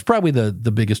 that's probably the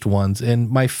biggest ones. And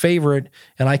my favorite,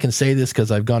 and I can say this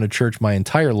because I've gone to church my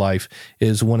entire life,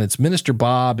 is when it's Minister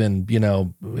Bob and,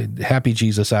 Happy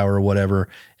Jesus Hour or whatever.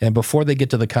 And before they get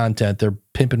to the content, they're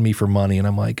pimping me for money. And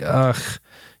I'm like, ugh,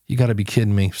 you got to be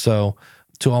kidding me. So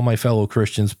to all my fellow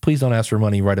Christians, please don't ask for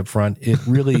money right up front. It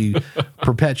really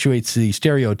perpetuates the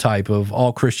stereotype of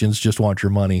all Christians just want your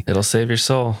money. It'll save your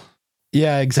soul.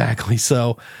 Yeah, exactly.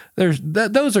 So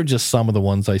those are just some of the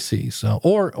ones I see. So,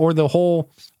 or the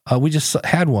whole, we just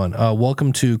had one,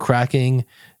 welcome to cracking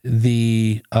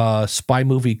the spy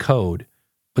movie code,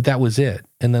 but that was it.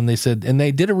 And then they said, and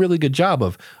they did a really good job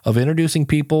of introducing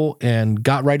people and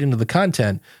got right into the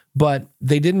content, but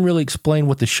they didn't really explain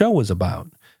what the show was about.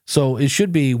 So it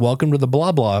should be welcome to the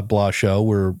blah, blah, blah show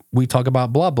where we talk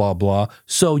about blah, blah, blah.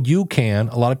 So you can,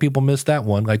 a lot of people miss that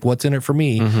one, like what's in it for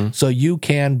me. Mm-hmm. So you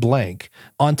can blank.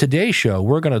 On today's show,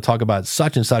 we're going to talk about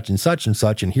such and such and such and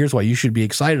such. And here's why you should be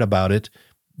excited about it.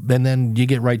 And then you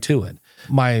get right to it.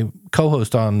 My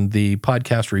co-host on the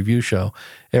podcast review show,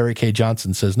 Eric K.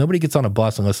 Johnson, says nobody gets on a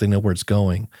bus unless they know where it's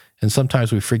going. And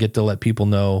sometimes we forget to let people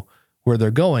know where they're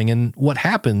going. And what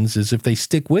happens is if they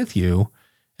stick with you,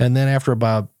 and then after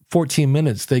about 14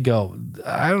 minutes, they go,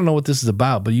 I don't know what this is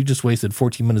about, but you just wasted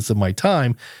 14 minutes of my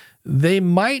time. They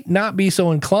might not be so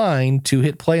inclined to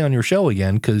hit play on your show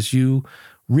again because you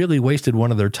really wasted one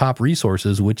of their top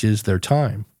resources, which is their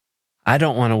time. I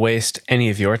don't want to waste any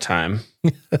of your time.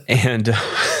 And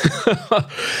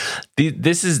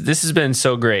this has been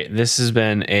so great. This has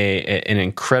been an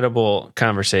incredible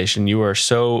conversation. You are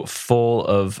so full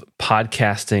of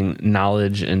podcasting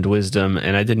knowledge and wisdom,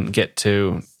 and I didn't get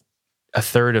to a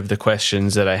third of the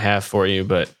questions that I have for you,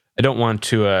 but I don't want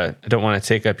to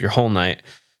take up your whole night.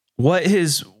 What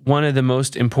is one of the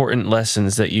most important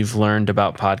lessons that you've learned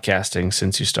about podcasting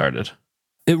since you started?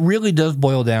 It really does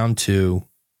boil down to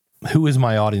who is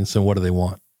my audience and what do they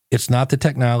want? It's not the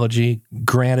technology.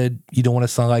 Granted, you don't want to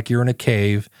sound like you're in a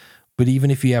cave, but even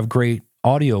if you have great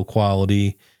audio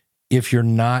quality, if you're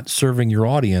not serving your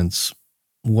audience,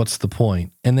 what's the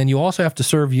point? And then you also have to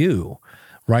serve you,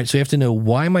 right? So you have to know,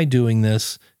 why am I doing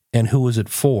this and who is it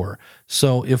for?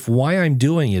 So if why I'm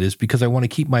doing it is because I want to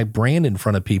keep my brand in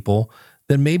front of people,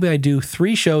 then maybe I do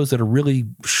 3 shows that are really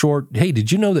short. Hey,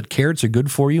 did you know that carrots are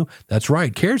good for you? That's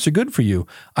right. Carrots are good for you.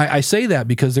 I say that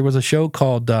because there was a show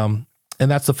called, and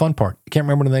that's the fun part. I can't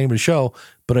remember the name of the show,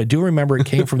 but I do remember it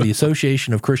came from the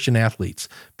Association of Christian Athletes,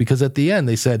 because at the end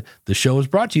they said, the show is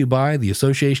brought to you by the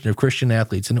Association of Christian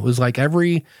Athletes. And it was like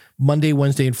every Monday,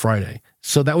 Wednesday, and Friday.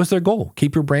 So that was their goal.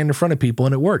 Keep your brand in front of people.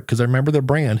 And it worked, because I remember their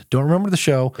brand. Don't remember the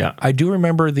show. Yeah. I do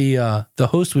remember the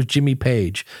host was Jimmy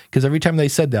Page, because every time they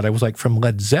said that, I was like, from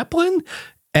Led Zeppelin?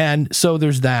 And so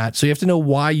there's that. So you have to know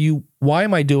why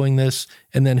am I doing this?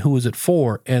 And then who is it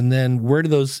for? And then where do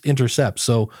those intercept?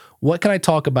 So what can I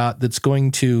talk about that's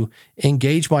going to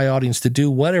engage my audience to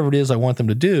do whatever it is I want them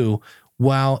to do,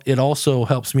 while it also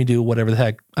helps me do whatever the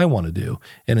heck I want to do?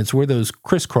 And it's where those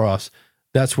crisscross,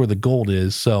 that's where the gold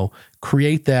is. So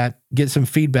create that, get some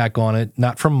feedback on it,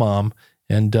 not from mom,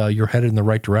 and you're headed in the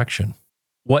right direction.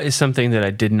 What is something that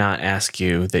I did not ask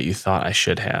you that you thought I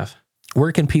should have?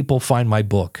 Where can people find my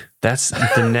book? That's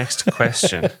the next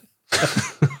question.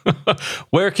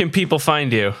 Where can people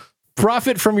find you?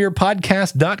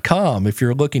 ProfitFromYourPodcast.com if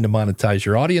you're looking to monetize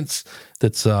your audience.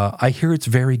 That's I hear it's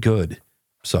very good.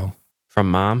 So from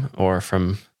mom or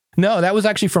from? No, that was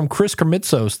actually from Chris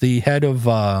Krimitsos, the head of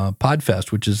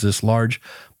Podfest, which is this large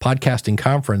podcasting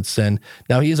conference. And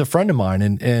now he is a friend of mine.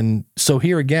 And so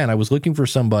here again, I was looking for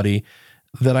somebody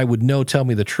that I would know tell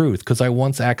me the truth, because I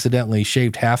once accidentally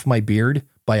shaved half my beard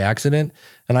by accident.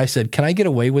 And I said, can I get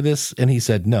away with this? And he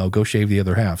said, no, go shave the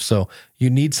other half. So you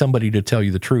need somebody to tell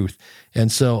you the truth. And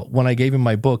so when I gave him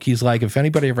my book, he's like, if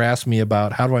anybody ever asks me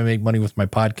about how do I make money with my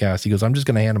podcast, he goes, I'm just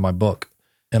going to hand him my book.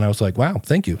 And I was like, wow,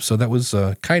 thank you. So that was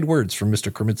kind words from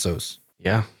Mr. Krimitsos.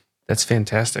 Yeah, that's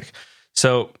fantastic.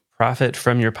 So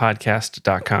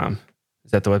ProfitFromYourPodcast.com. Is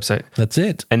that the website? That's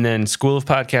it. And then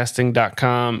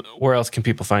schoolofpodcasting.com. Where else can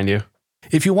people find you?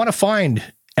 If you want to find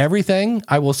everything,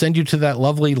 I will send you to that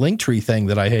lovely Linktree thing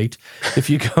that I hate. If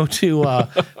you go to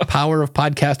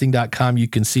powerofpodcasting.com, you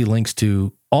can see links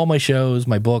to all my shows,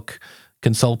 my book,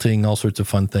 consulting, all sorts of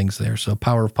fun things there. So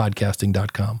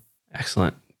powerofpodcasting.com.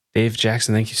 Excellent. Dave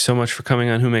Jackson, thank you so much for coming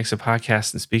on Who Makes a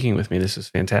Podcast and speaking with me. This was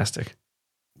fantastic.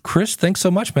 Chris, thanks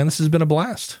so much, man. This has been a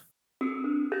blast.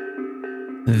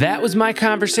 That was my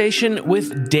conversation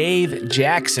with Dave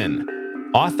Jackson,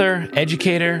 author,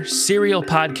 educator, serial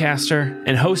podcaster,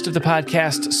 and host of the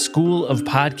podcast School of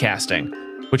Podcasting,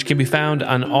 which can be found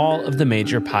on all of the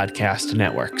major podcast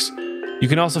networks. You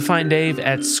can also find Dave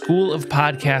at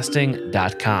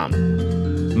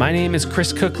schoolofpodcasting.com. My name is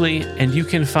Chris Cookley, and you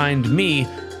can find me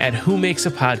at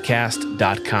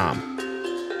whomakesapodcast.com.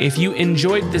 If you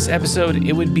enjoyed this episode,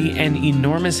 it would be an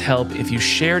enormous help if you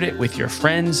shared it with your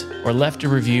friends or left a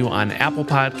review on Apple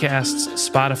Podcasts,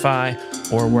 Spotify,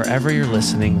 or wherever you're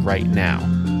listening right now.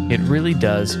 It really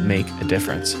does make a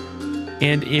difference.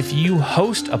 And if you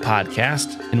host a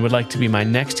podcast and would like to be my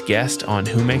next guest on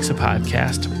Who Makes a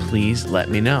Podcast, please let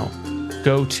me know.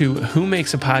 Go to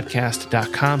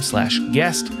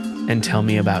whomakesapodcast.com/guest and tell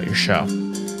me about your show.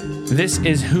 This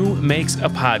is Who Makes a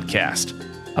Podcast.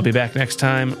 I'll be back next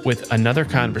time with another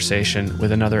conversation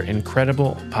with another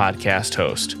incredible podcast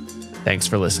host. Thanks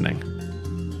for listening.